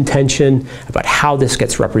political contention about how this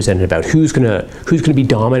gets represented, about who's gonna be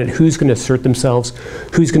dominant, who's gonna assert themselves,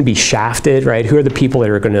 who's gonna be shafted, right? Who are the people that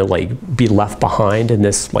are gonna like be left behind in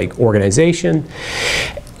this like organization?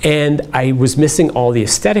 And I was missing all the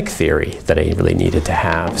aesthetic theory that I really needed to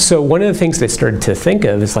have. So one of the things that I started to think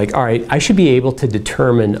of is like, all right, I should be able to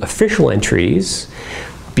determine official entries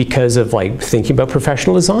because of like thinking about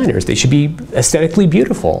professional designers. They should be aesthetically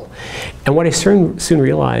beautiful. And what I soon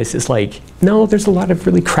realized is like, no, there's a lot of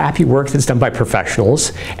really crappy work that's done by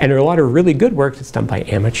professionals, and there's a lot of really good work that's done by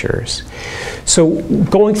amateurs. So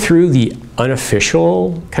going through the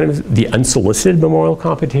unofficial, kind of the unsolicited memorial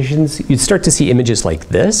competitions, you'd start to see images like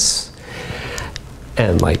this,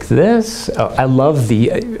 and like this. I love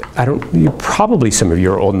probably some of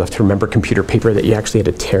you are old enough to remember computer paper that you actually had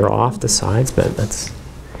to tear off the sides, but that's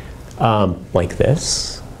like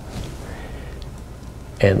this,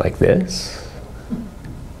 and like this.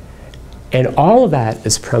 And all of that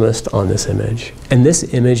is premised on this image. And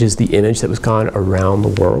this image is the image that was gone around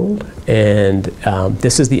the world. And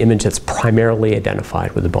this is the image that's primarily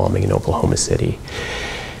identified with the bombing in Oklahoma City.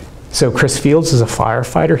 So Chris Fields is a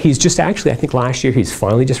firefighter. He's just actually, I think last year, he's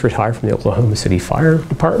finally just retired from the Oklahoma City Fire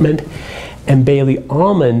Department. And Bailey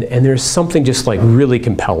Almond, and there's something just like really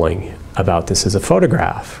compelling about this as a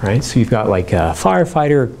photograph, right? So you've got like a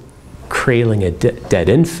firefighter cradling a dead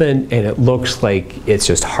infant, and it looks like it's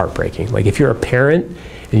just heartbreaking. Like if you're a parent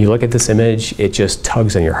and you look at this image, it just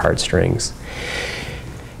tugs on your heartstrings.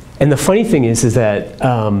 And the funny thing is that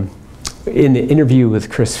in the interview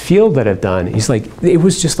with Chris Field that I've done, he's like, it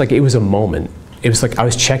was just like, it was a moment. It was like I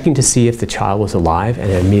was checking to see if the child was alive,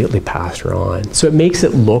 and I immediately passed her on. So it makes it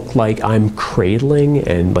look like I'm cradling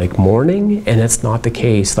and like mourning, and that's not the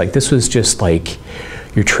case. Like this was just like,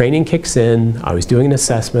 your training kicks in, I was doing an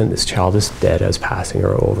assessment, this child is dead, I was passing her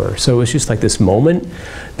over. So it was just like this moment,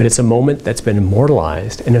 but it's a moment that's been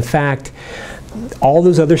immortalized. And in fact, all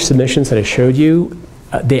those other submissions that I showed you,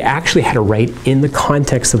 they actually had a right in the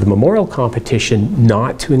context of the memorial competition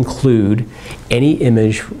not to include any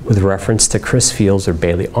image with reference to Chris Fields or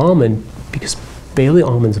Bailey Almond, because Bailey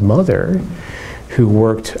Almond's mother, who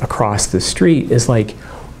worked across the street, is like,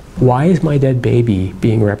 why is my dead baby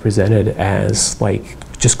being represented as like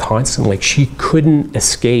just constant? Like she couldn't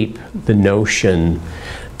escape the notion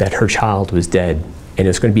that her child was dead, and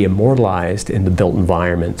it's going to be immortalized in the built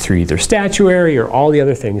environment through either statuary or all the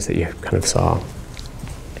other things that you kind of saw.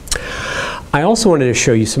 I also wanted to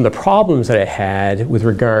show you some of the problems that I had with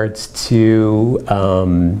regards to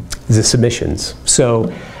the submissions.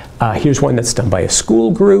 So Here's one that's done by a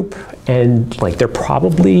school group, and like they're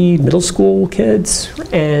probably middle school kids,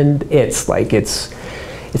 and it's like it's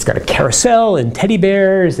got a carousel and teddy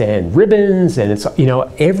bears and ribbons, and it's, you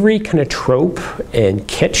know, every kind of trope and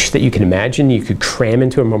kitsch that you can imagine you could cram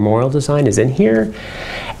into a memorial design is in here.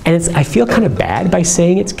 And I feel kind of bad by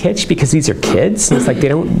saying it's kitsch because these are kids. And it's like they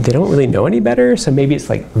don't really know any better. So maybe it's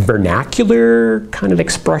like vernacular kind of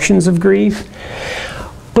expressions of grief.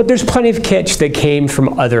 But there's plenty of kitsch that came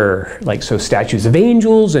from other, like, so statues of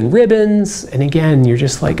angels and ribbons. And again, you're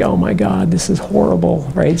just like, oh my God, this is horrible,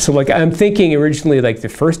 right? So like, I'm thinking originally like the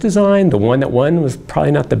first design, the one that won, was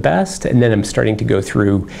probably not the best. And then I'm starting to go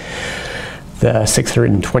through the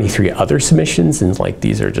 623 other submissions, and like,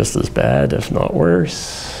 these are just as bad, if not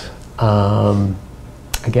worse.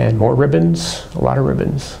 Again, more ribbons, a lot of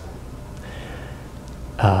ribbons.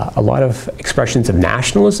 A lot of expressions of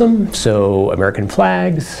nationalism, so American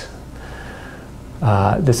flags.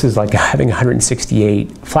 This is like having 168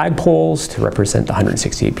 flagpoles to represent the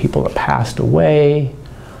 168 people that passed away.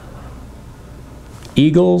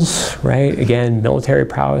 Eagles, right? Again, military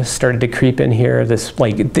prowess started to creep in here. This,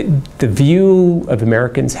 like, the view of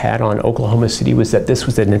Americans had on Oklahoma City was that this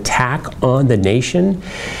was an attack on the nation.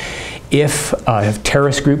 If a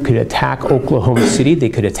terrorist group could attack Oklahoma City, they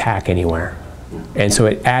could attack anywhere. And so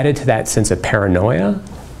it added to that sense of paranoia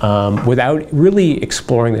without really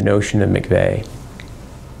exploring the notion of McVeigh.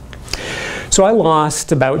 So I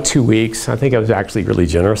lost about 2 weeks. I think I was actually really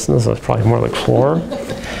generous in this. I was probably more like 4.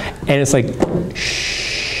 And it's like,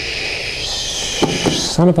 shh,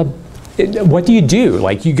 son of a, what do you do?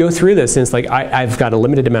 Like, you go through this and it's like, I've got a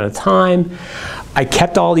limited amount of time. I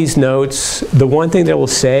kept all these notes. The one thing that I will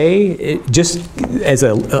say, just as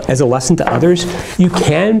a lesson to others, you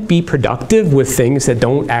can be productive with things that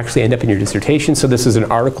don't actually end up in your dissertation. So this is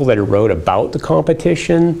an article that I wrote about the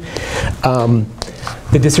competition.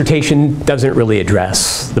 The dissertation doesn't really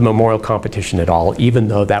address the memorial competition at all, even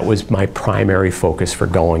though that was my primary focus for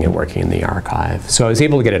going and working in the archive. So I was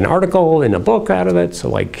able to get an article and a book out of it. So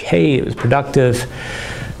like, hey, it was productive.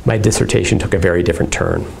 My dissertation took a very different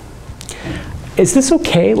turn. Is this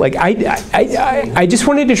okay? Like, I just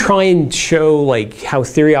wanted to try and show like how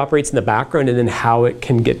theory operates in the background and then how it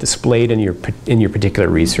can get displayed in your particular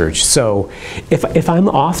research. So if I'm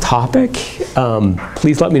off topic,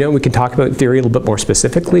 please let me know. We can talk about theory a little bit more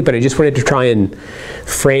specifically, but I just wanted to try and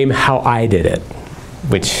frame how I did it,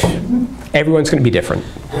 which everyone's going to be different.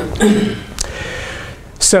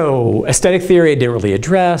 So aesthetic theory I didn't really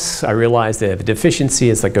address. I realized that I have a deficiency.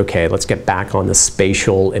 It's like, okay, let's get back on the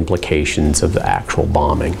spatial implications of the actual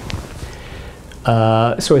bombing.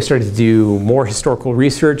 So I started to do more historical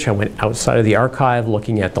research. I went outside of the archive,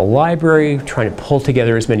 looking at the library, trying to pull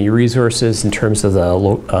together as many resources in terms of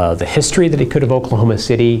the history that I could of Oklahoma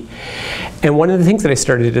City. And one of the things that I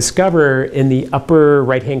started to discover in the upper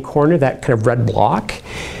right-hand corner, that kind of red block,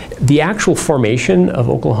 the actual formation of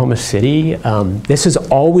Oklahoma City, this has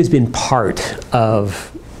always been part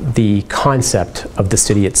of the concept of the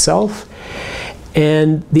city itself.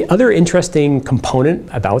 And the other interesting component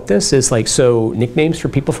about this is like, so nicknames for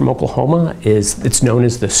people from Oklahoma is, it's known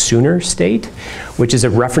as the Sooner State, which is a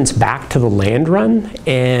reference back to the land run.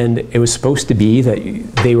 And it was supposed to be that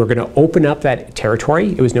they were going to open up that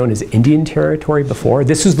territory. It was known as Indian Territory before.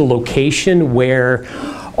 This is the location where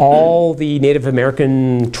all the Native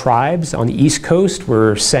American tribes on the East Coast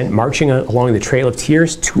were sent marching along the Trail of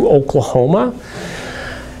Tears to Oklahoma.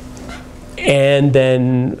 And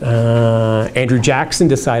then Andrew Jackson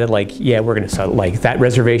decided, like, yeah, we're going to settle, like, that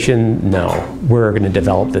reservation, no, we're going to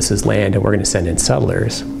develop this as land and we're going to send in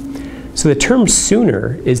settlers. So the term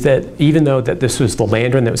Sooner is that even though that this was the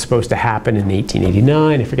land run that was supposed to happen in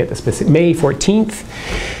 1889, I forget the specific, May 14th,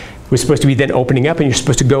 was supposed to be then opening up and you're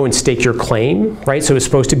supposed to go and stake your claim, right? So it's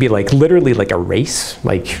supposed to be like literally like a race.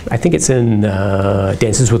 Like, I think it's in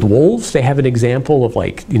Dances with Wolves. They have an example of,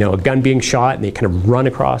 like, you know, a gun being shot and they kind of run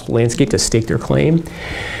across the landscape to stake their claim.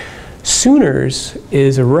 Sooners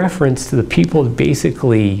is a reference to the people that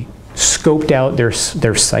basically scoped out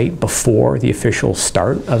their site before the official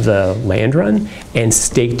start of the land run and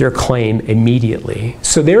staked their claim immediately.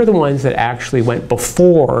 So they're the ones that actually went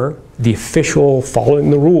before the official following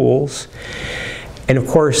the rules. And of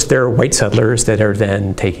course, there are white settlers that are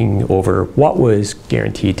then taking over what was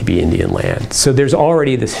guaranteed to be Indian land. So there's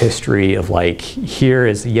already this history of, like, here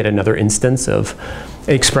is yet another instance of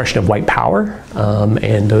an expression of white power,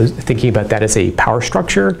 and those thinking about that as a power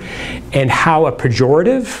structure, and how a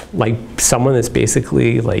pejorative, like someone that's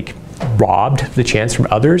basically like robbed the chance from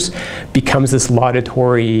others, becomes this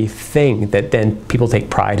laudatory thing that then people take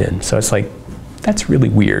pride in. So it's like, that's really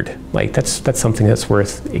weird. Like, that's something that's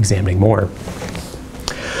worth examining more.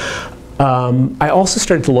 I also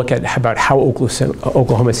started to look at about how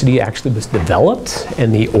Oklahoma City actually was developed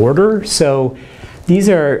and the order. So these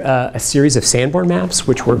are a series of Sanborn maps,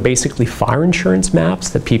 which were basically fire insurance maps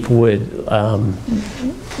that people would,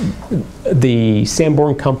 the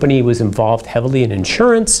Sanborn company was involved heavily in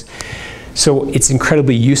insurance. So it's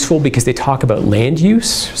incredibly useful because they talk about land use.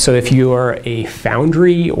 So if you are a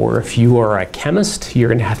foundry or if you are a chemist, you're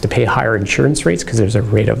going to have to pay higher insurance rates because there's a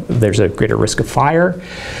greater risk of fire.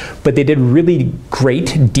 But they did really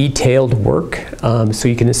great detailed work, so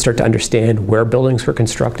you can start to understand where buildings were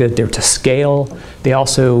constructed. They're to scale. They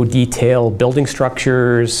also detail building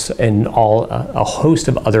structures and a host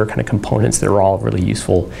of other kind of components that are all really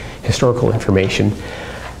useful historical information.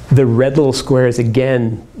 The red little square is,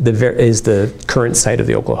 again, is the current site of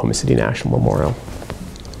the Oklahoma City National Memorial.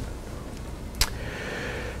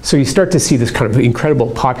 So you start to see this kind of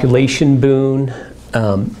incredible population boom.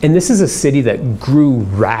 And this is a city that grew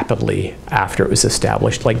rapidly after it was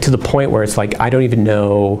established, like to the point where it's like, I don't even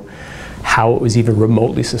know how it was even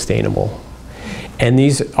remotely sustainable. And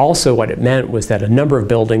these also, what it meant was that a number of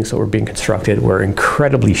buildings that were being constructed were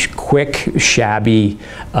incredibly quick, shabby.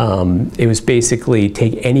 It was basically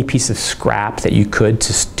take any piece of scrap that you could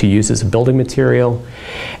to use as a building material.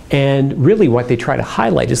 And really what they try to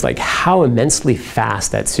highlight is like how immensely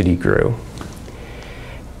fast that city grew.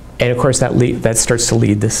 And of course that starts to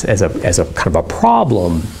lead this as a kind of a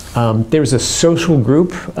problem. There's a social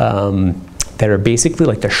group that are basically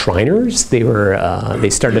like the Shriners. They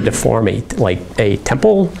started to form a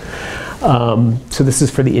temple. So this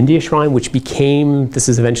is for the India Shrine, which this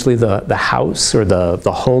is eventually the house or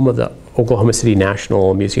the home of the Oklahoma City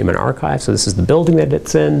National Museum and Archive. So this is the building that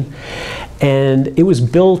it's in. And it was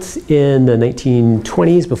built in the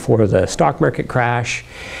 1920s before the stock market crash.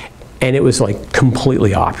 And it was like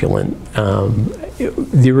completely opulent.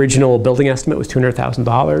 The original building estimate was $200,000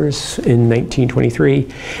 in 1923.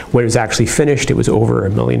 When it was actually finished, it was over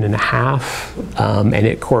 $1.5 million. And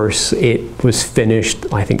of course, it was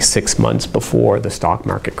finished, I think, 6 months before the stock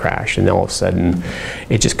market crash. And then all of a sudden,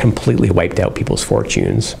 it just completely wiped out people's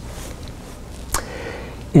fortunes.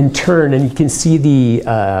 In turn, and you can see the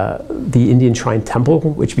Indian Shrine Temple,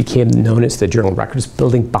 which became known as the Journal Records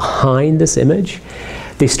Building behind this image.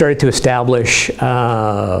 They started to establish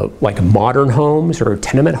like modern homes or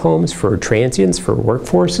tenement homes for transients, for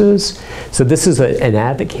workforces. So this is an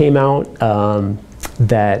ad that came out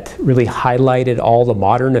that really highlighted all the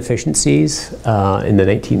modern efficiencies in the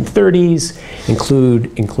 1930s,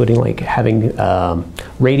 including like having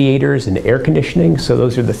radiators and air conditioning. So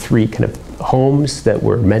those are the three kind of homes that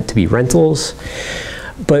were meant to be rentals.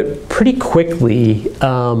 But pretty quickly,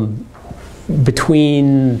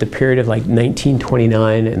 between the period of like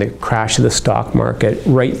 1929 and the crash of the stock market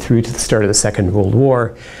right through to the start of the Second World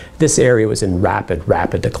War, this area was in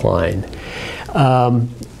rapid decline.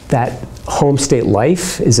 That home state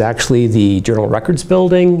life is actually the Journal Records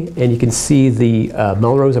Building, and you can see the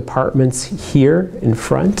Melrose Apartments here in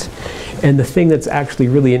front. And the thing that's actually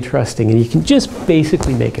really interesting, and you can just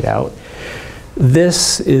basically make it out,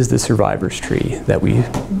 this is the survivor's tree that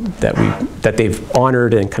they've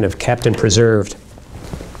honored and kind of kept and preserved.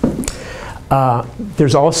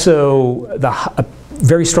 There's also a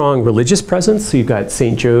very strong religious presence. So you've got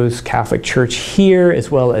St. Joe's Catholic Church here, as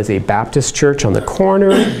well as a Baptist church on the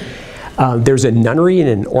corner. There's a nunnery and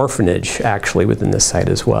an orphanage actually within this site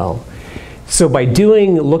as well. So by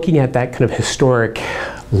looking at that kind of historic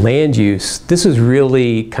land use, this is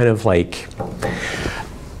really kind of like,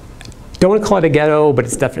 don't want to call it a ghetto, but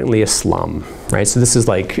it's definitely a slum, right? So this is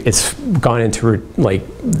like, it's gone into like,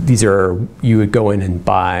 you would go in and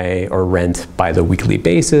buy or rent by the weekly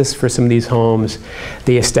basis for some of these homes.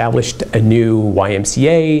 They established a new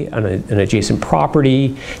YMCA on an adjacent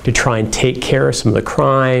property to try and take care of some of the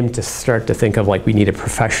crime, to start to think of like, we need a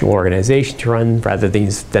professional organization to run rather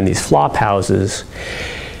than these flop houses.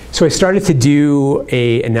 So I started to do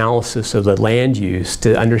an analysis of the land use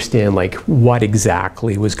to understand like what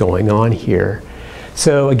exactly was going on here.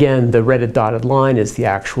 So again, the red dotted line is the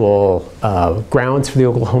actual grounds for the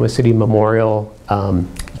Oklahoma City Memorial. You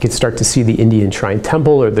can start to see the Indian Shrine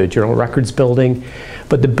Temple or the Journal Records Building.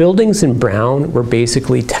 But the buildings in brown were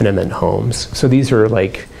basically tenement homes. So these are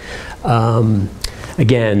like,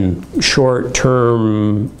 again,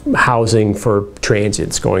 short-term housing for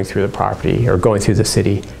transients going through the property or going through the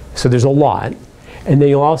city. So there's a lot. And then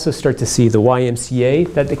you'll also start to see the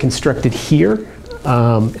YMCA that they constructed here.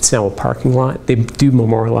 It's now a parking lot. They do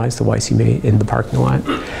memorialize the YMCA in the parking lot.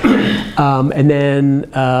 And then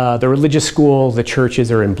the religious school, the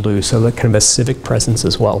churches are in blue, so that kind of a civic presence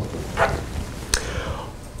as well.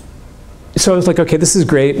 so I was like, okay, this is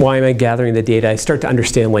great. Why am I gathering the data? I start to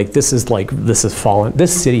understand this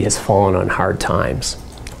city has fallen on hard times.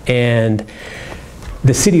 And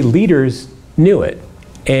the city leaders knew it.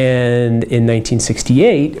 And in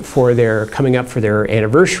 1968, coming up for their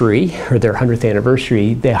anniversary, or their 100th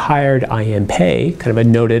anniversary, they hired I.M. Pei, kind of a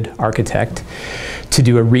noted architect, to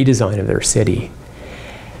do a redesign of their city.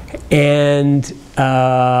 And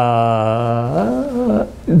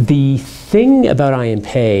the thing about I.M.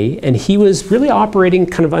 Pei, and he was really operating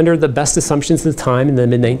kind of under the best assumptions at the time in the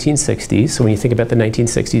mid-1960s. So when you think about the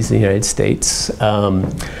 1960s in the United States,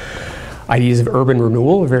 ideas of urban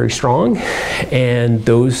renewal are very strong, and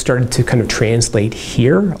those started to kind of translate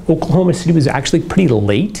here. Oklahoma City was actually pretty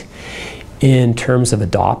late in terms of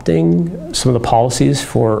adopting some of the policies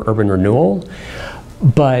for urban renewal,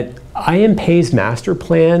 but I.M. Pei's master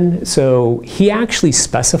plan, so he actually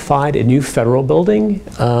specified a new federal building.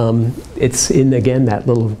 It's in, again, that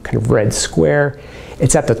little kind of red square.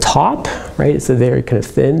 It's at the top, right? It's a very kind of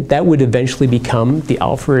thin. That would eventually become the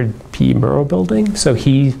Alfred P. Murrow building. So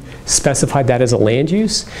he specified that as a land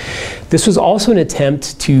use. This was also an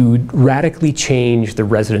attempt to radically change the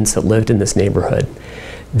residents that lived in this neighborhood.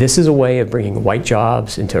 This is a way of bringing white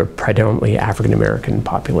jobs into a predominantly African-American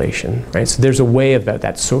population, right? So there's a way about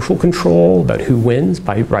that social control, about who wins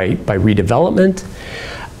by redevelopment.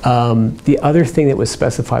 The other thing that was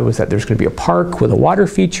specified was that there's going to be a park with a water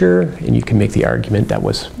feature, and you can make the argument that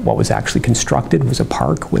was what was actually constructed was a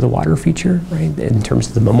park with a water feature, right, in terms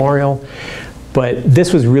of the memorial. But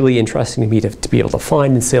this was really interesting to me to be able to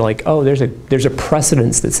find and say, like, oh, there's a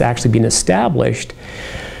precedence that's actually been established,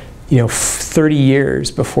 30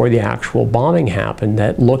 years before the actual bombing happened,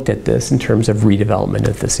 that looked at this in terms of redevelopment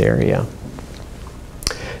of this area.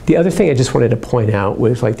 The other thing I just wanted to point out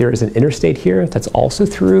was, there is an interstate here that's also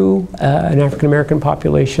through an African-American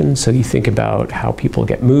population. So you think about how people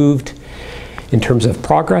get moved in terms of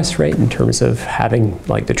progress, right? In terms of having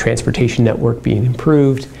the transportation network being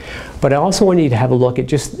improved. But I also wanted you to have a look at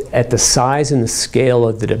the size and the scale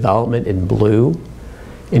of the development in blue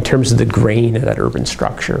in terms of the grain of that urban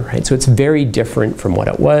structure, right? So it's very different from what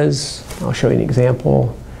it was. I'll show you an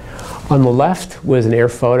example. On the left was an air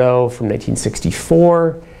photo from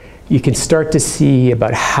 1964. You can start to see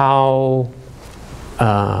about how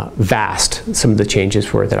vast some of the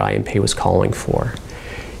changes were that I.M. Pei was calling for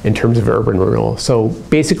in terms of urban renewal. So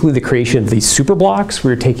basically the creation of these super blocks, we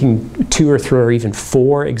were taking 2 or 3 or even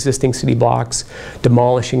 4 existing city blocks,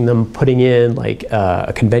 demolishing them, putting in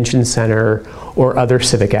a convention center or other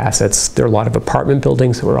civic assets. There are a lot of apartment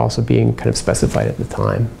buildings that were also being kind of specified at the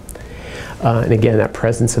time. And again, that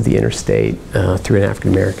presence of the interstate through an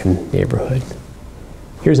African-American neighborhood.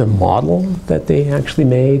 Here's a model that they actually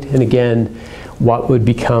made. And again, what would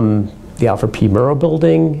become the Alfred P. Murrow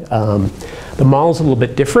building. The model's a little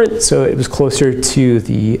bit different, so it was closer to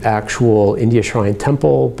the actual India Shrine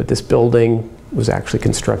Temple, but this building was actually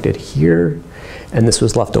constructed here, and this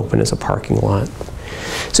was left open as a parking lot.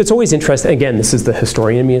 So it's always interesting. Again, this is the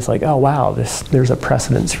historian in me. It's like, oh wow, there's a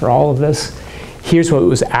precedence for all of this. Here's what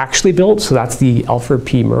was actually built. So that's the Alfred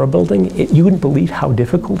P. Murrow building. You wouldn't believe how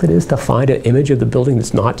difficult it is to find an image of the building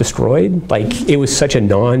that's not destroyed. It was such a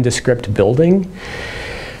nondescript building.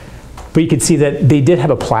 But you can see that they did have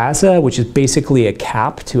a plaza, which is basically a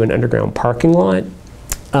cap to an underground parking lot.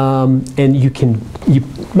 And you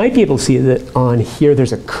might be able to see that on here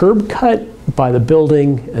there's a curb cut by the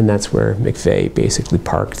building, and that's where McVeigh basically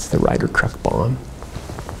parked the Ryder truck bomb.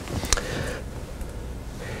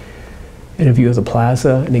 And a view of the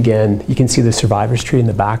plaza, and again, you can see the survivor's tree in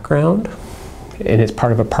the background, and it's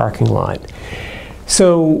part of a parking lot.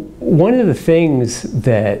 So one of the things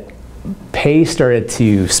that Pei started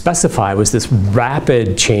to specify was this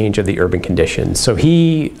rapid change of the urban conditions. So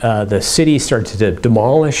the city started to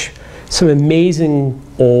demolish some amazing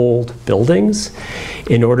old buildings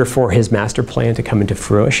in order for his master plan to come into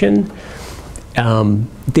fruition.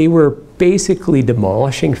 They were basically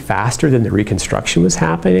demolishing faster than the reconstruction was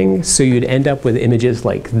happening. So you'd end up with images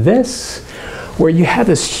like this, where you have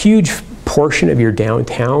this huge portion of your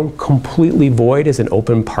downtown completely void as an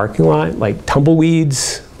open parking lot, like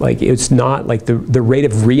tumbleweeds. It's not the rate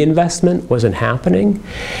of reinvestment wasn't happening,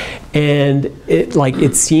 and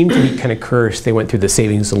it seemed to be kind of cursed. They went through the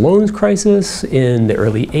savings and loans crisis in the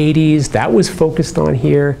early 80s. That was focused on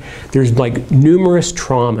here. There's numerous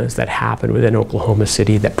traumas that happened within Oklahoma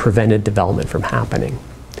City that prevented development from happening.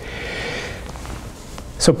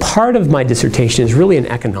 So part of my dissertation is really an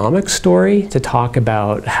economic story to talk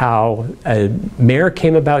about how a mayor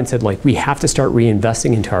came about and said, we have to start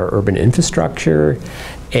reinvesting into our urban infrastructure,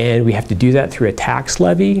 and we have to do that through a tax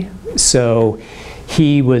levy. So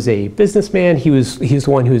He was a businessman. He was the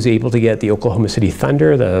one who was able to get the Oklahoma City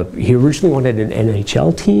Thunder. He originally wanted an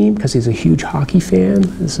NHL team because he's a huge hockey fan.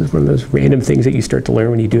 This is one of those random things that you start to learn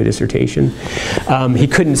when you do a dissertation. He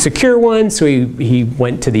couldn't secure one, so he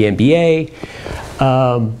went to the NBA.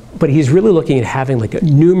 But he's really looking at having like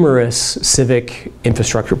numerous civic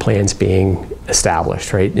infrastructure plans being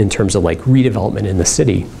established, right, in terms of like redevelopment in the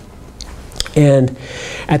city. And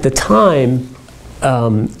at the time,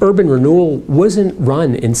 urban renewal wasn't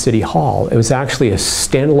run in City Hall. It was actually a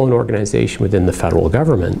standalone organization within the federal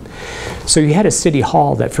government. So you had a City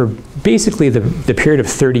Hall that for basically the period of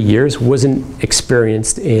 30 years wasn't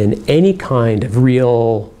experienced in any kind of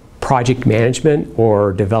real project management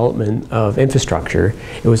or development of infrastructure.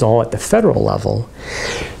 It was all at the federal level.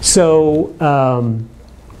 So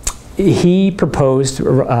he proposed,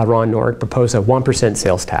 Ron Norick proposed a 1%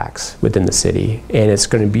 sales tax within the city, and it's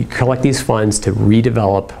going to be collect these funds to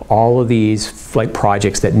redevelop all of these like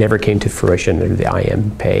projects that never came to fruition under the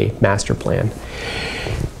IMPay master plan.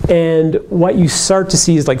 And what you start to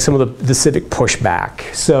see is like some of the civic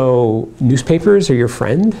pushback. So newspapers are your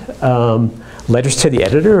friend. Letters to the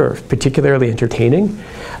editor are particularly entertaining.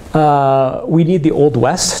 We need the Old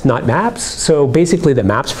West, not maps. So basically the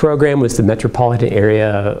MAPS program was the metropolitan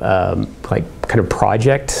area like kind of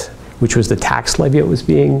project, which was the tax levy that was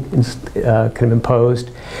being kind of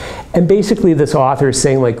imposed. And basically this author is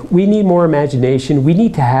saying like, we need more imagination. We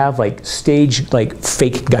need to have like staged like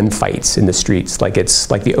fake gunfights in the streets. Like it's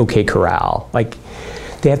like the OK Corral. Like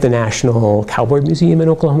they have the National Cowboy Museum in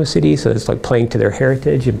Oklahoma City. So it's like playing to their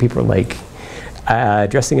heritage, and people are like,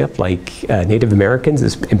 dressing up like Native Americans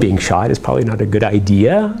and being shot is probably not a good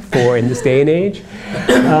idea for in this day and age.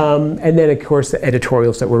 And then of course the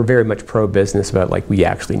editorials that were very much pro-business about like we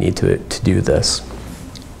actually need to do this.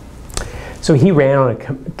 So he ran on a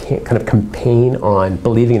kind of campaign on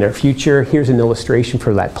believing in our future. Here's an illustration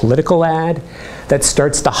for that political ad that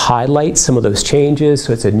starts to highlight some of those changes.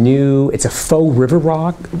 So it's a faux river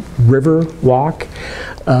walk.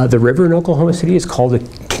 The river in Oklahoma City is called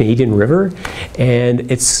the Canadian River,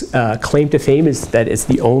 and its claim to fame is that it's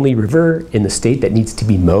the only river in the state that needs to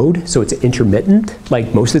be mowed. So it's intermittent.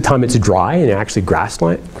 Like most of the time it's dry, and actually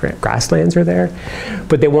grasslands are there.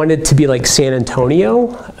 But they wanted to be like San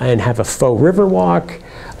Antonio and have a faux river walk.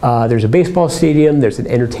 There's a baseball stadium. There's an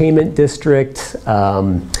entertainment district.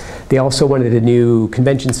 They also wanted a new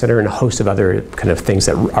convention center and a host of other kind of things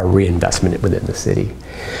that are reinvestment within the city.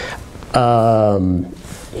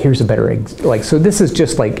 Here's a better, so this is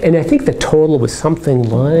just like, and I think the total was something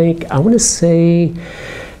like, I want to say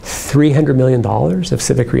 $300 million of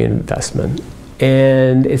civic reinvestment.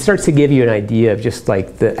 And it starts to give you an idea of just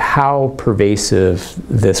like how pervasive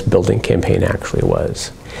this building campaign actually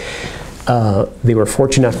was. They were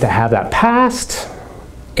fortunate enough to have that passed,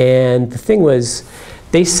 and the thing was,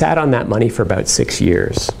 they sat on that money for about 6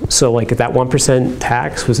 years. So like if that 1%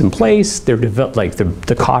 tax was in place, they're like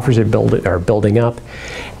the coffers are building up,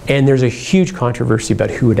 and there's a huge controversy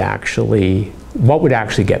about what would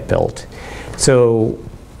actually get built. So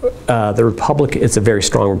it's a very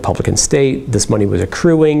strong Republican state. This money was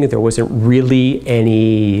accruing. There wasn't really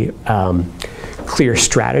any clear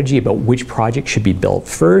strategy about which project should be built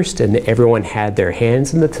first, and everyone had their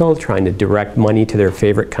hands in the till trying to direct money to their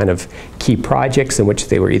favorite kind of key projects in which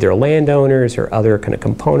they were either landowners or other kind of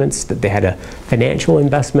components that they had a financial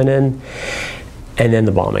investment in. And then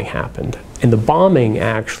the bombing happened. And the bombing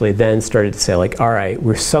actually then started to say like, all right,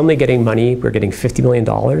 we're suddenly getting money, we're getting $50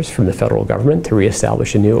 million from the federal government to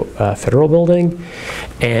reestablish a new federal building,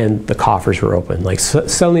 and the coffers were open. Like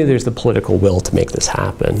suddenly there's the political will to make this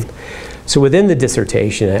happen. So within the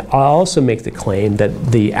dissertation, I also make the claim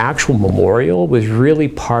that the actual memorial was really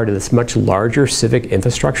part of this much larger civic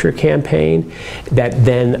infrastructure campaign that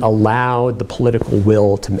then allowed the political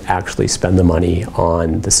will to actually spend the money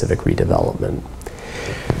on the civic redevelopment.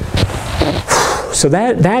 So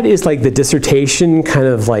that is like the dissertation, kind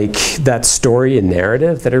of like that story and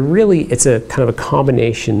narrative that it's a kind of a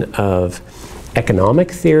combination of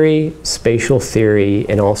economic theory, spatial theory,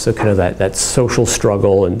 and also kind of that social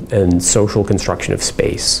struggle and social construction of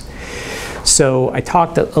space. So I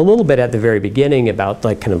talked a little bit at the very beginning about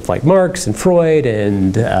like kind of like Marx and Freud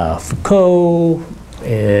and Foucault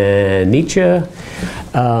and Nietzsche.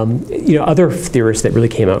 Other theorists that really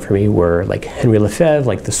came out for me were like Henry Lefebvre,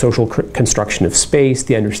 like the social construction of space,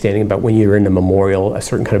 the understanding about when you're in a memorial, a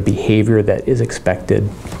certain kind of behavior that is expected.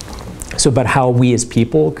 So about how we as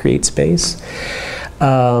people create space.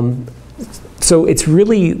 So it's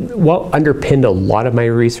really what underpinned a lot of my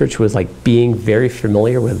research was like being very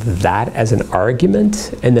familiar with that as an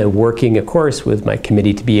argument, and then working, of course, with my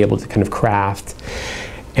committee to be able to kind of craft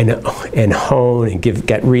and hone and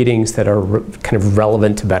get readings that are kind of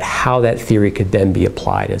relevant about how that theory could then be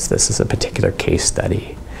applied as this is a particular case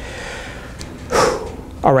study.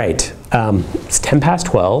 All right, it's 10 past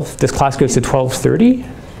 12. This class goes to 12:30.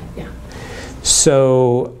 Yeah.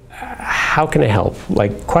 So how can I help?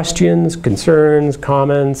 Like questions, concerns,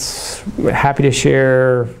 comments? Happy to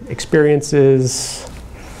share experiences.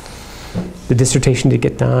 The dissertation to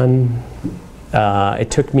get done.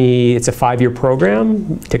 It took me, it's a 5-year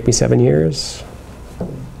program. It took me 7 years.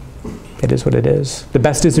 It is what it is. The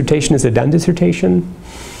best dissertation is a done dissertation.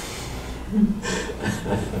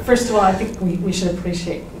 First of all, I think we should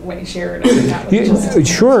appreciate what you shared. That was just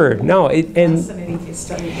sure, no, fascinating case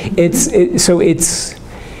study.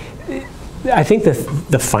 I think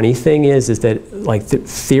the funny thing is that like the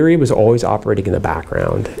theory was always operating in the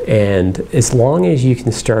background, and as long as you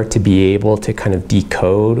can start to be able to kind of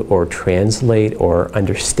decode or translate or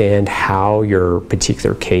understand how your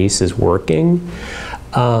particular case is working,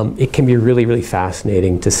 it can be really, really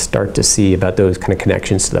fascinating to start to see about those kind of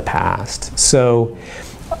connections to the past. So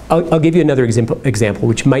I'll give you another example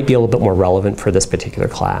which might be a little bit more relevant for this particular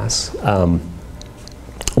class.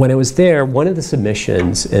 When I was there, one of the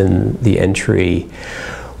submissions in the entry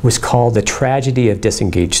was called The Tragedy of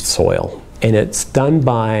Disengaged Soil. And it's done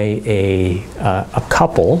by a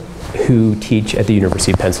couple who teach at the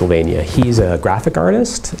University of Pennsylvania. He's a graphic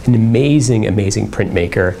artist, an amazing, amazing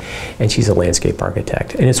printmaker, and she's a landscape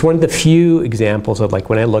architect. And it's one of the few examples of like,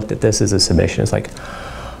 when I looked at this as a submission, it's like,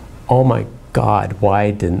 oh my God,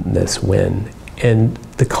 why didn't this win? And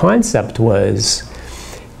the concept was,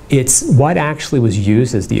 it's what actually was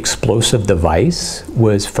used as the explosive device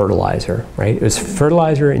was fertilizer, right? It was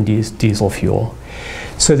fertilizer and diesel fuel.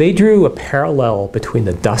 So they drew a parallel between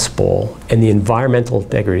the Dust Bowl and the environmental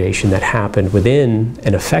degradation that happened within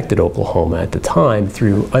and affected Oklahoma at the time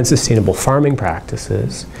through unsustainable farming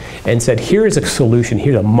practices, and said, here is a solution,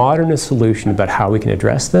 here's a modernist solution about how we can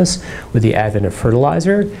address this with the advent of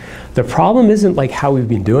fertilizer. The problem isn't like how we've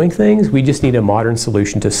been doing things, we just need a modern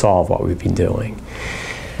solution to solve what we've been doing.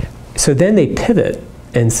 So then they pivot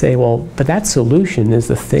and say, well, but that solution is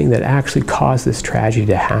the thing that actually caused this tragedy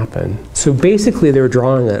to happen. So basically they're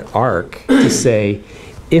drawing an arc to say,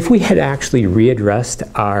 if we had actually readdressed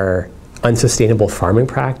our unsustainable farming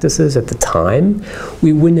practices at the time,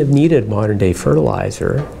 we wouldn't have needed modern day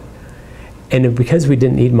fertilizer. And because we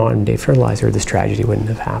didn't need modern day fertilizer, this tragedy wouldn't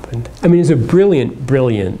have happened. I mean, it's a brilliant,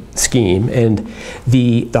 brilliant scheme. And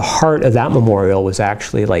the heart of that memorial was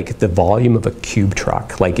actually like the volume of a cube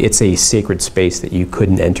truck. Like it's a sacred space that you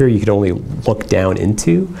couldn't enter. You could only look down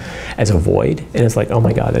into as a void. And it's like, oh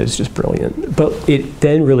my God, that is just brilliant. But it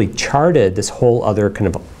then really charted this whole other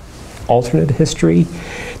kind of alternate history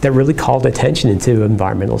that really called attention into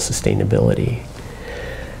environmental sustainability.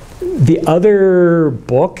 The other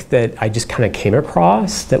book that I just kind of came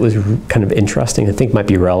across that was kind of interesting, I think might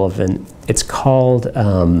be relevant, it's called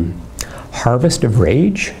Harvest of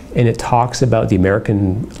Rage, and it talks about the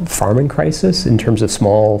American farming crisis in terms of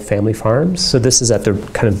small family farms. So this is at the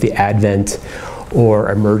kind of the advent or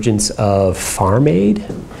emergence of farm aid,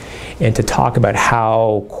 and to talk about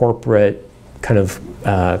how corporate kind of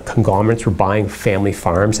conglomerates were buying family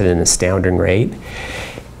farms at an astounding rate.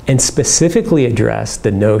 And specifically address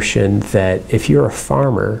the notion that if you're a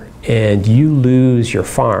farmer and you lose your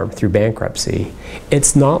farm through bankruptcy,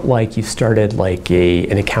 it's not like you started like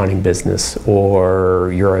an accounting business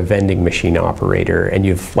or you're a vending machine operator and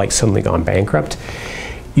you've like suddenly gone bankrupt.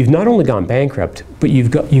 You've not only gone bankrupt, but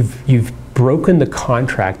you've broken the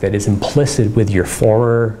contract that is implicit with your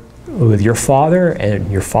father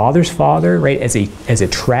and your father's father, right? As a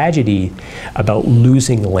tragedy about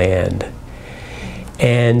losing land.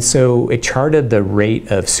 And so it charted the rate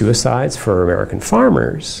of suicides for American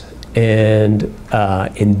farmers. And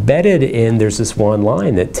embedded in, there's this one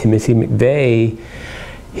line that Timothy McVeigh,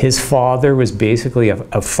 his father was basically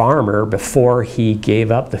a farmer before he gave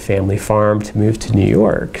up the family farm to move to New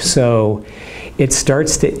York. So it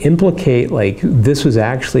starts to implicate like this was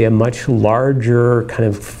actually a much larger kind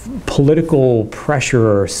of political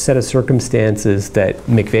pressure or set of circumstances that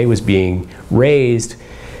McVeigh was being raised,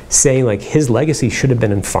 saying like his legacy should have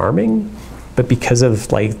been in farming, but because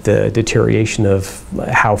of like the deterioration of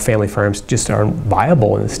how family farms just aren't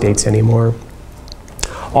viable in the States anymore,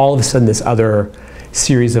 all of a sudden this other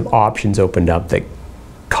series of options opened up that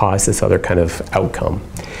caused this other kind of outcome.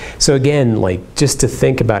 So again, like just to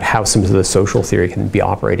think about how some of the social theory can be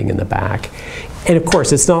operating in the back. And of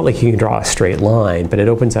course, it's not like you can draw a straight line, but it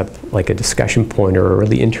opens up like a discussion point or a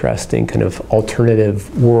really interesting kind of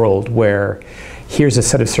alternative world where here's a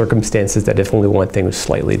set of circumstances that if only one thing was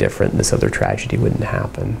slightly different, this other tragedy wouldn't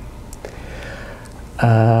happen.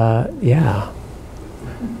 Yeah.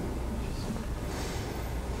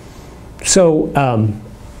 So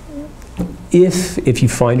if you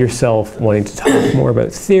find yourself wanting to talk more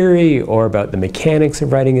about theory or about the mechanics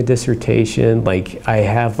of writing a dissertation, like I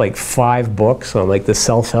have like 5 books on like the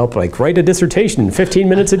self-help, like write a dissertation in 15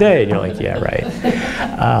 minutes a day, and you're like, yeah, right.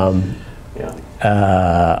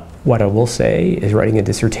 What I will say is writing a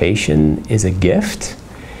dissertation is a gift.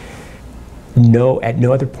 At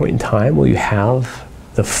no other point in time will you have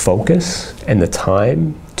the focus and the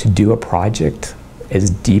time to do a project as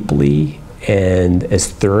deeply and as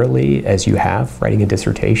thoroughly as you have writing a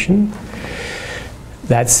dissertation.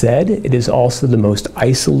 That said, it is also the most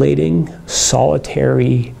isolating,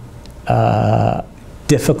 solitary,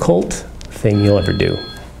 difficult thing you'll ever do.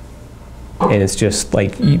 And it's just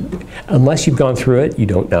like, unless you've gone through it, you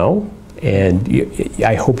don't know. And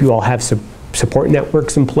I hope you all have support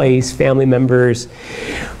networks in place, family members.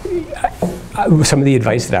 Some of the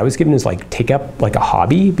advice that I was given is like, take up like a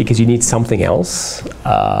hobby because you need something else.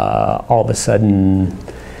 All of a sudden,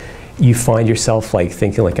 you find yourself like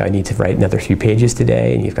thinking like, I need to write another 3 pages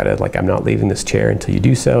today, and you've got to like, I'm not leaving this chair until you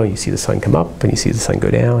do so. And you see the sun come up, and you see the sun go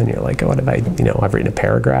down, and you're like, oh, what have I, I've written a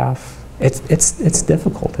paragraph. It's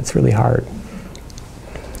difficult. It's really hard.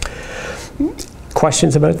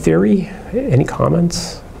 Questions about theory? Any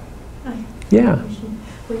comments? Yeah.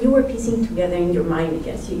 When you were piecing together in your mind, I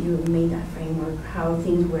guess you made that framework, how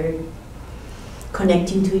things were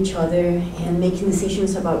connecting to each other and making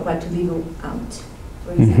decisions about what to leave out,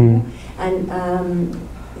 for example. And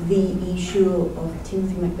the issue of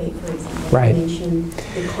Timothy McVeigh, for example, right. You mentioned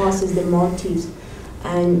the causes, the motives,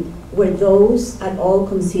 and were those at all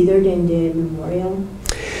considered in the memorial?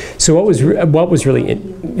 So what was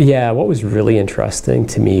really interesting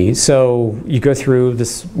to me, so you go through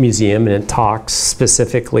this museum and it talks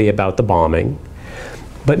specifically about the bombing,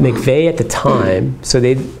 but McVeigh at the time, so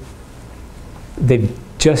they've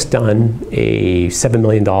just done a $7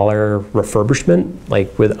 million refurbishment,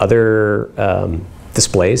 like with other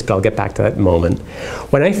displays, but I'll get back to that in a moment.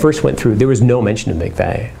 When I first went through, there was no mention of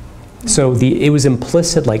McVeigh. So it was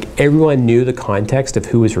implicit, like everyone knew the context of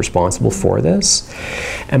who was responsible for this.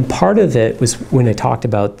 And part of it was when I talked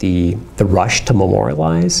about the rush to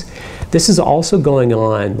memorialize. This is also going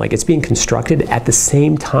on, like it's being constructed at the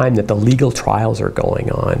same time that the legal trials are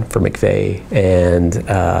going on for McVeigh and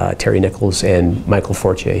Terry Nichols and Michael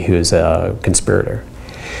Fortier, who is a conspirator.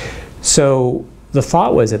 So the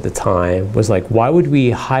thought was at the time was like, why would we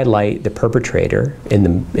highlight the perpetrator in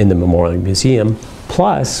the Memorial Museum?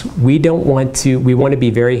 Plus, we want to be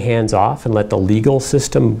very hands-off and let the legal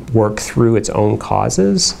system work through its own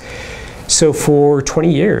causes. So for 20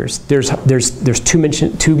 years, there's two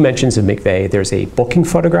mentions of McVeigh. There's a booking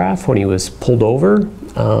photograph when he was pulled over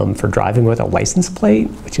for driving with a license plate,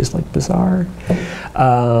 which is like bizarre.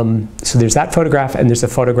 So there's that photograph, and there's a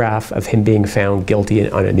photograph of him being found guilty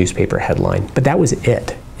on a newspaper headline. But that was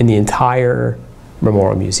it in the entire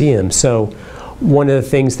Memorial Museum. So one of the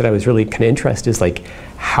things that I was really kind of interested is like,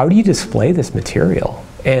 how do you display this material?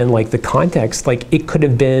 And like the context, like it could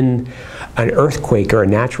have been an earthquake or a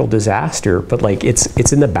natural disaster, but like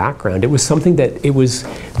it's in the background. It was something that it was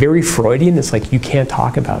very Freudian. It's like, you can't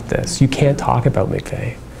talk about this. You can't talk about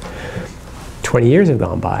McVeigh. 20 years have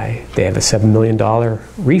gone by. They have a $7 million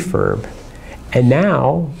refurb. And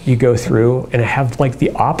now you go through and I have like the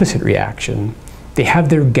opposite reaction. They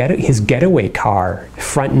have his getaway car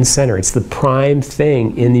front and center. It's the prime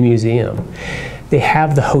thing in the museum. They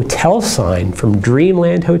have the hotel sign from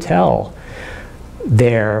Dreamland Hotel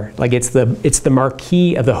there. Like it's the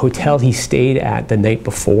marquee of the hotel he stayed at the night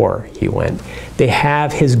before he went. They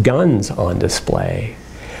have his guns on display.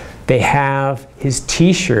 They have his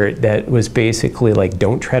T-shirt that was basically like,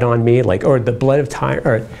 "Don't tread on me," like, or the blood of time,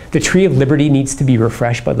 or the tree of liberty needs to be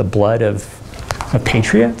refreshed by the blood of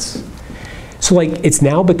patriots. So like, it's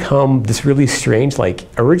now become this really strange, like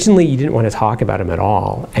originally you didn't want to talk about him at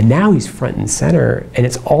all, and now he's front and center, and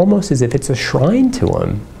it's almost as if it's a shrine to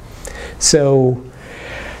him. So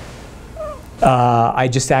I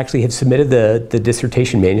just actually have submitted the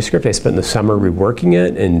dissertation manuscript. I spent the summer reworking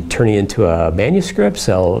it and turning it into a manuscript,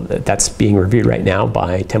 so that's being reviewed right now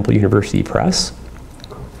by Temple University Press.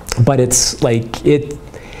 But it's like,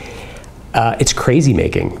 it's crazy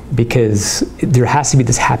making, because there has to be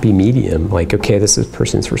this happy medium, like, okay, this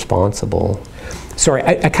person's responsible. Sorry,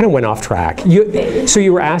 I kind of went off track. So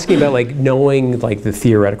you were asking about like knowing like the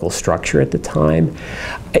theoretical structure at the time.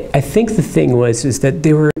 I think the thing is that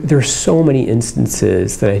there were so many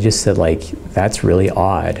instances that I just said like, that's really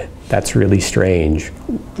odd, that's really strange.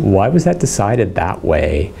 Why was that decided that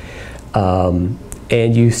way? And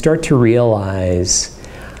you start to realize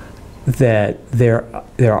that there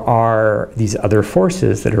are these other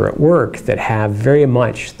forces that are at work that have very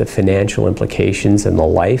much the financial implications and the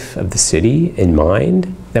life of the city in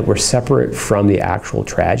mind, that were separate from the actual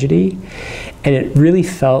tragedy. And it really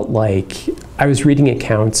felt like I was reading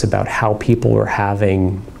accounts about how people were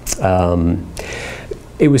having,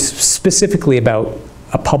 it was specifically about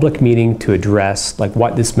a public meeting to address like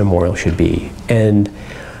what this memorial should be. And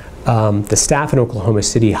the staff in Oklahoma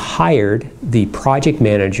City hired the project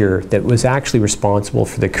manager that was actually responsible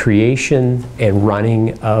for the creation and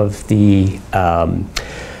running of the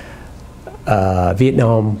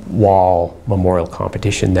Vietnam Wall Memorial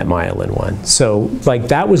competition that Maya Lin won. So like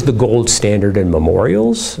that was the gold standard in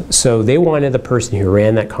memorials. So they wanted the person who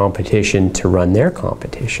ran that competition to run their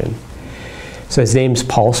competition. So his name's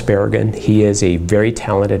Paul Sparagon. He is a very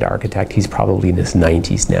talented architect. He's probably in his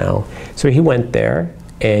 90s now. So he went there,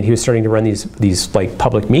 and he was starting to run these like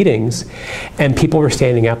public meetings, and people were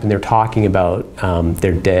standing up and they're talking about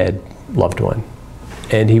their dead loved one.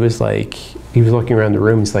 And he was looking around the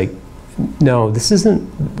room. He's like, no, this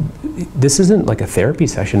isn't like a therapy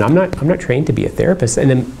session. I'm not trained to be a therapist,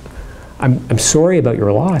 and I'm sorry about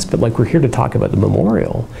your loss, but like we're here to talk about the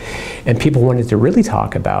memorial. And people wanted to really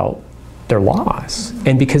talk about their loss,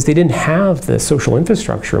 and because they didn't have the social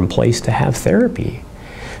infrastructure in place to have therapy.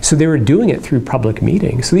 So they were doing it through public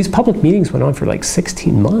meetings. So these public meetings went on for like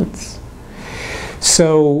 16 months.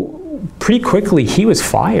 So pretty quickly he was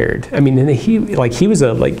fired. I mean, and he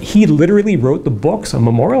literally wrote the books on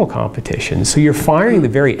memorial competitions. So you're firing the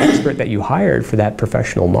very expert that you hired for that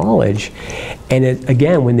professional knowledge. And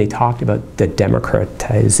again, when they talked about the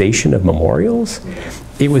democratization of memorials,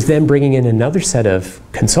 it was then bringing in another set of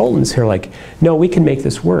consultants who are like, no, we can make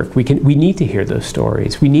this work. We need to hear those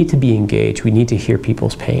stories. We need to be engaged. We need to hear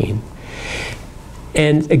people's pain.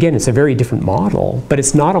 And again, it's a very different model, but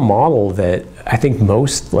it's not a model that I think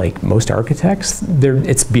most architects,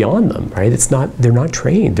 it's beyond them, right? They're not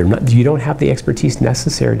trained. You don't have the expertise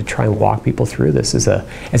necessary to try and walk people through this as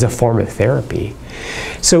a form of therapy.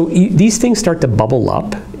 So these things start to bubble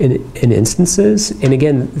up in instances. And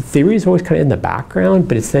again, theory is always kind of in the background,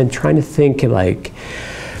 but it's then trying to think like,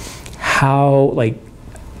 how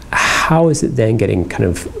is it then getting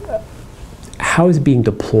how is it being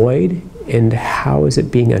deployed? And how is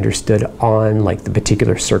it being understood on like the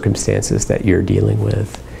particular circumstances that you're dealing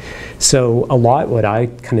with? So a lot what I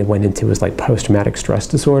kind of went into was like post-traumatic stress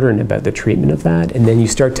disorder and about the treatment of that. And then you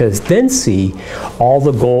start to then see all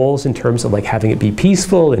the goals in terms of like having it be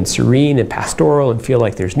peaceful and serene and pastoral and feel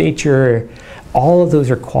like there's nature. All of those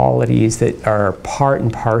are qualities that are part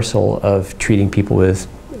and parcel of treating people with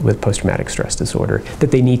post-traumatic stress disorder,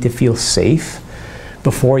 that they need to feel safe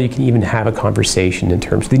before you can even have a conversation in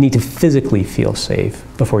terms, they need to physically feel safe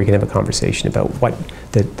before you can have a conversation about what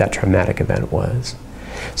that traumatic event was.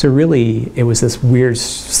 So really, it was this weird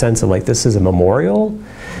sense of like, this is a memorial,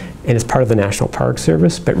 and it's part of the National Park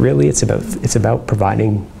Service, but really it's about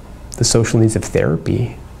providing the social needs of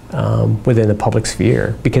therapy within the public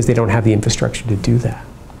sphere, because they don't have the infrastructure to do that.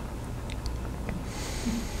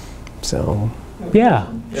 So,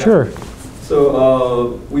 yeah. Sure.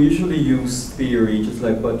 So we usually use theory, just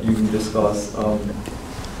like what you discussed,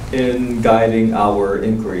 in guiding our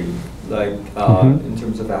inquiry, like in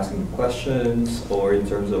terms of asking questions, or in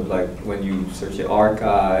terms of like when you search the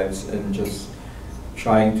archives and just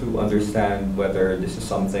trying to understand whether this is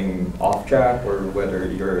something off track or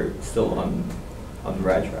whether you're still on the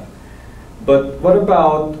right track. But what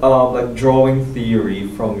about like drawing theory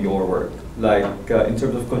from your work, like in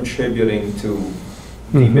terms of contributing to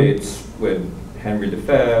debates with Henry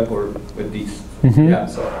Lefebvre or with these? Yeah,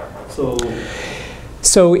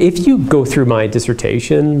 so if you go through my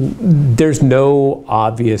dissertation, there's no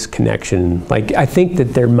obvious connection. Like, I think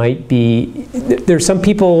that there's some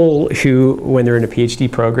people who, when they're in a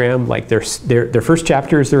PhD program, like their first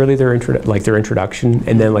chapter is really their introduction,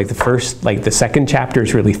 and then like the second chapter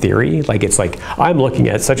is really theory. Like, it's like, I'm looking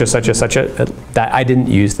at such a that I didn't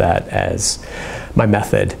use that as my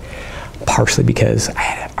method. Partially because I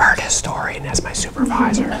had an art historian as my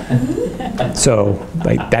supervisor. So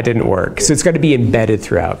like that didn't work. So it's got to be embedded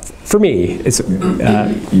throughout. For me, it's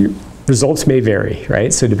results may vary,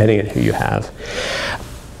 right? So depending on who you have.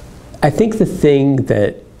 I think the thing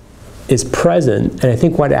that is present, and I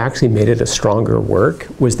think what actually made it a stronger work,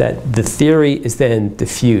 was that the theory is then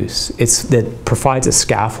diffuse. That provides a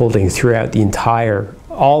scaffolding throughout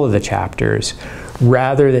all of the chapters,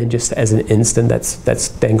 rather than just as an instant that's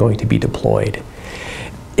then going to be deployed.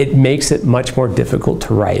 It makes it much more difficult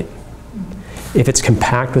to write. If it's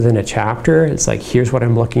compact within a chapter, it's like, here's what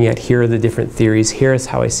I'm looking at, here are the different theories, here's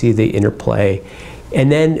how I see the interplay.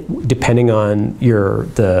 And then, depending on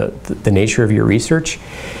the nature of your research,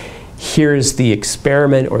 here's the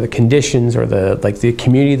experiment or the conditions or the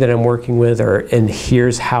community that I'm working with, and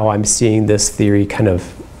here's how I'm seeing this theory kind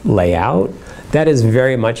of lay out. That is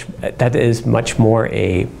much more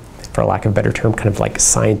a, for lack of a better term, kind of like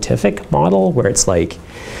scientific model, where it's like,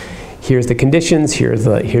 here's the conditions, here's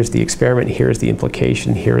the experiment, here's the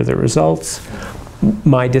implication, here are the results.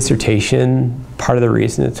 My dissertation, part of the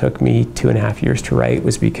reason it took me 2.5 years to write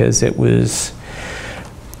was because it was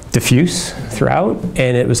diffuse throughout,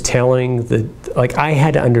 and it was telling I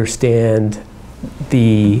had to understand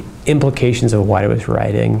the implications of what I was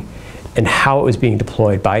writing and how it was being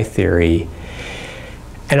deployed by theory.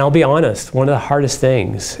 And I'll be honest, one of the hardest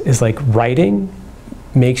things is writing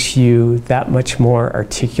makes you that much more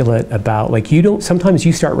articulate about, sometimes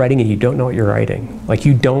you start writing and you don't know what you're writing.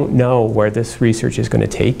 You don't know where this research is going to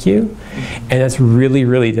take you, and that's really,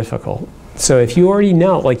 really difficult. So if you already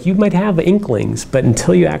know, you might have inklings, but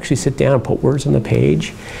until you actually sit down and put words on the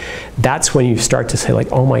page, that's when you start to say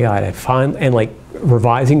oh my God, and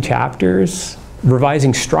revising chapters,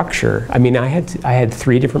 revising structure. I mean, I had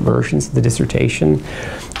 3 different versions of the dissertation,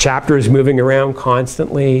 chapters moving around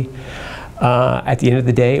constantly. At the end of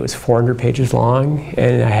the day, it was 400 pages long,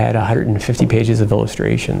 and I had 150 pages of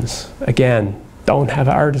illustrations. Again, don't have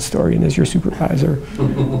an art historian as your supervisor.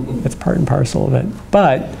 That's part and parcel of it.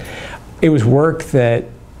 But it was work that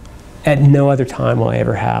at no other time will I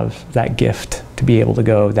ever have that gift to be able to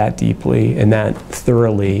go that deeply and that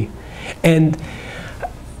thoroughly. And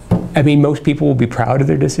I mean, most people will be proud of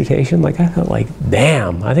their dissertation. I thought,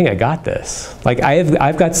 damn, I think I got this.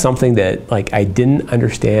 I've got something that I didn't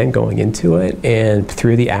understand going into it, and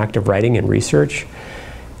through the act of writing and research,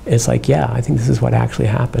 it's yeah, I think this is what actually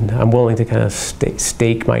happened. I'm willing to kind of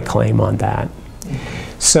stake my claim on that.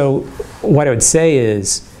 So what I would say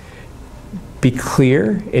is, be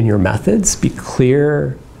clear in your methods, be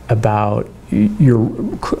clear about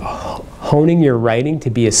honing your writing to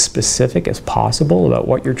be as specific as possible about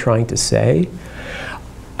what you're trying to say.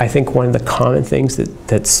 I think one of the common things that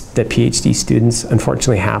PhD students,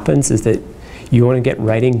 unfortunately, happens is that you want to get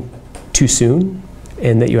writing too soon,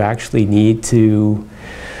 and that you actually need to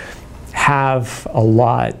have a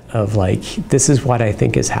lot of this is what I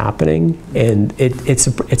think is happening, and it's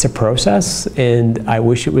a process, and I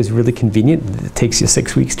wish it was really convenient. It takes you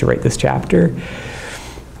 6 weeks to write this chapter.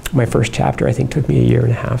 My first chapter, I think, took me 1.5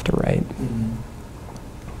 years to write.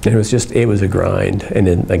 And it was a grind. And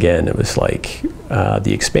then again, it was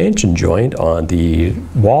the expansion joint on the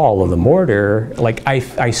wall of the mortar. I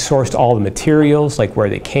sourced all the materials, where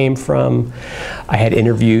they came from. I had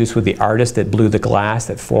interviews with the artist that blew the glass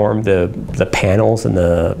that formed the panels in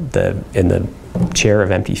the chair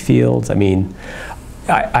of empty fields. I mean,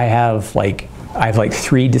 I have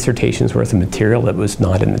 3 dissertations worth of material that was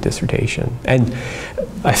not in the dissertation. And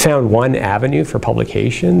I found one avenue for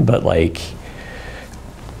publication, but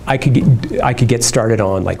I could get started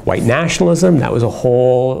on white nationalism. That was a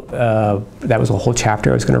whole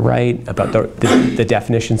chapter I was going to write about the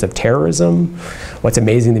definitions of terrorism. What's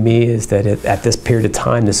amazing to me is that at this period of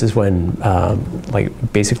time, this is when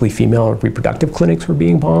basically female reproductive clinics were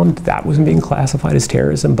being bombed. That wasn't being classified as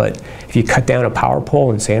terrorism, but if you cut down a power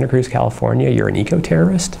pole in Santa Cruz, California, you're an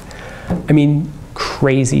eco-terrorist. I mean,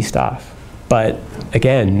 crazy stuff. But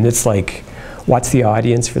again, it's what's the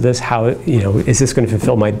audience for this? How, is this going to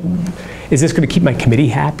is this going to keep my committee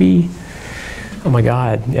happy? Oh my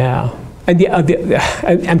God, yeah. And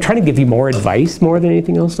I'm trying to give you more advice more than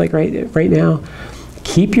anything else right now.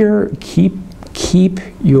 Keep your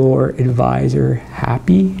advisor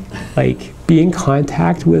happy. Be in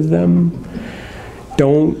contact with them.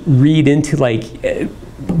 Don't read into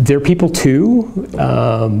they're people too.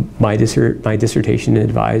 My dissertation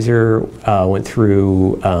advisor went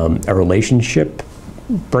through a relationship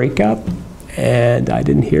breakup, and I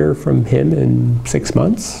didn't hear from him in 6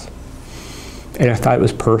 months. And I thought it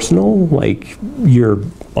was personal, you're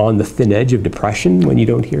on the thin edge of depression when you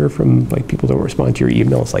don't hear from, people don't respond to your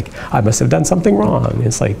emails. I must have done something wrong.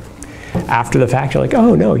 It's after the fact, you're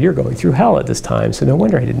oh no, you're going through hell at this time, so no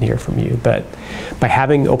wonder I didn't hear from you. But by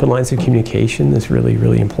having open lines of communication is really,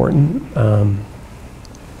 really important.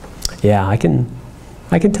 Yeah, I can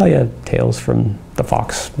tell you tales from the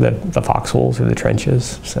foxholes or the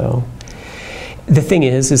trenches. So the thing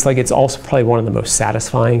is it's also probably one of the most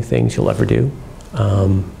satisfying things you'll ever do,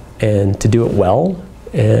 and to do it well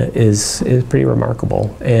is pretty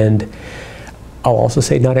remarkable. And I'll also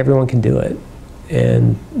say not everyone can do it.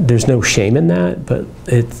 And there's no shame in that, but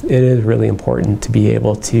it is really important to be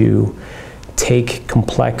able to take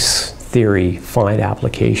complex theory, find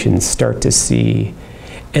applications, start to see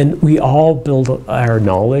And we all build our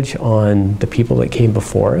knowledge on the people that came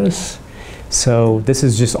before us. So this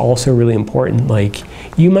is just also really important. Like,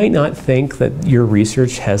 you might not think that your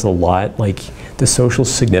research has a lot, like the social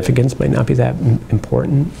significance might not be that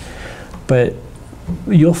important, but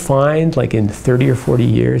you'll find like in 30 or 40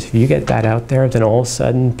 years, if you get that out there, then all of a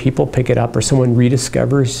sudden people pick it up or someone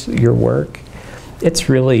rediscovers your work. It's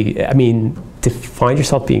really, I mean, to find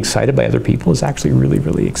yourself being cited by other people is actually really,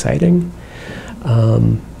 really exciting.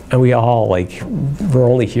 And we all, like, we're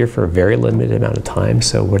only here for a very limited amount of time,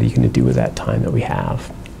 so what are you going to do with that time that we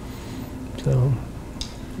have? So.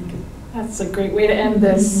 That's a great way to end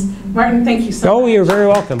this. Martin, thank you so much. Oh, you're very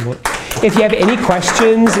welcome. If you have any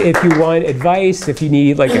questions, if you want advice, if you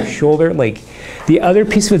need like a shoulder, like the other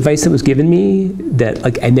piece of advice that was given me that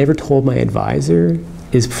like I never told my advisor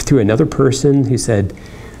is through another person who said,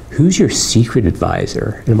 who's your secret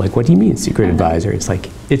advisor? And I'm like, what do you mean secret advisor? It's like,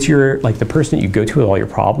 it's your, like the person that you go to with all your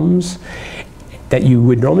problems that you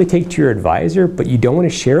would normally take to your advisor, but you don't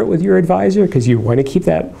want to share it with your advisor because you want to keep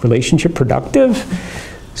that relationship productive.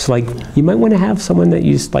 So like, you might want to have someone that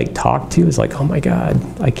you just like talk to is like, oh my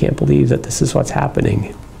God, I can't believe that this is what's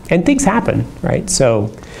happening. And things happen, right?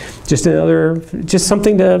 So just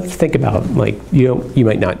something to think about. Like, you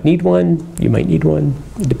might not need one, you might need one.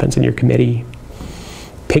 It depends on your committee.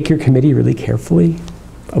 Pick your committee really carefully.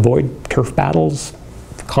 Avoid turf battles,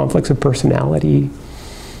 conflicts of personality.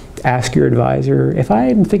 Ask your advisor, if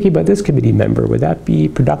I'm thinking about this committee member, would that be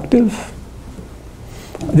productive?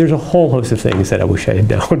 There's a whole host of things that I wish I had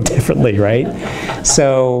known differently, right?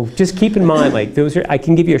 So just keep in mind, like those are, I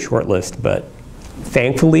can give you a short list, but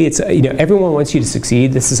thankfully it's, everyone wants you to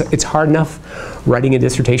succeed. It's hard enough writing a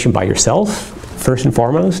dissertation by yourself, first and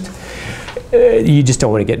foremost. You just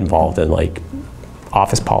don't want to get involved in like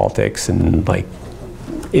office politics and like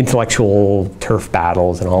intellectual turf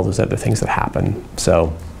battles and all those other things that happen.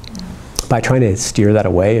 So by trying to steer that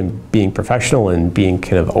away and being professional and being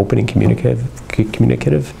kind of open and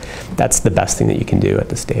communicative, that's the best thing that you can do at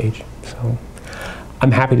this stage. So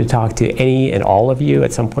I'm happy to talk to any and all of you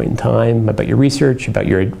at some point in time about your research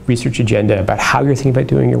agenda, about how you're thinking about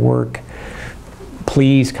doing your work.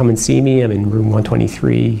 Please come and see me. I'm in room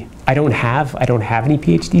 123. I don't have any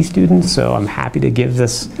PhD students, so I'm happy to give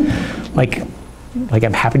this, like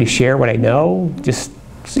I'm happy to share what I know. Just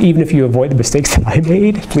even if you avoid the mistakes that I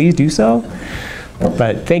made, please do so.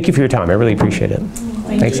 But thank you for your time. I really appreciate it.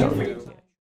 Thanks. Thanks.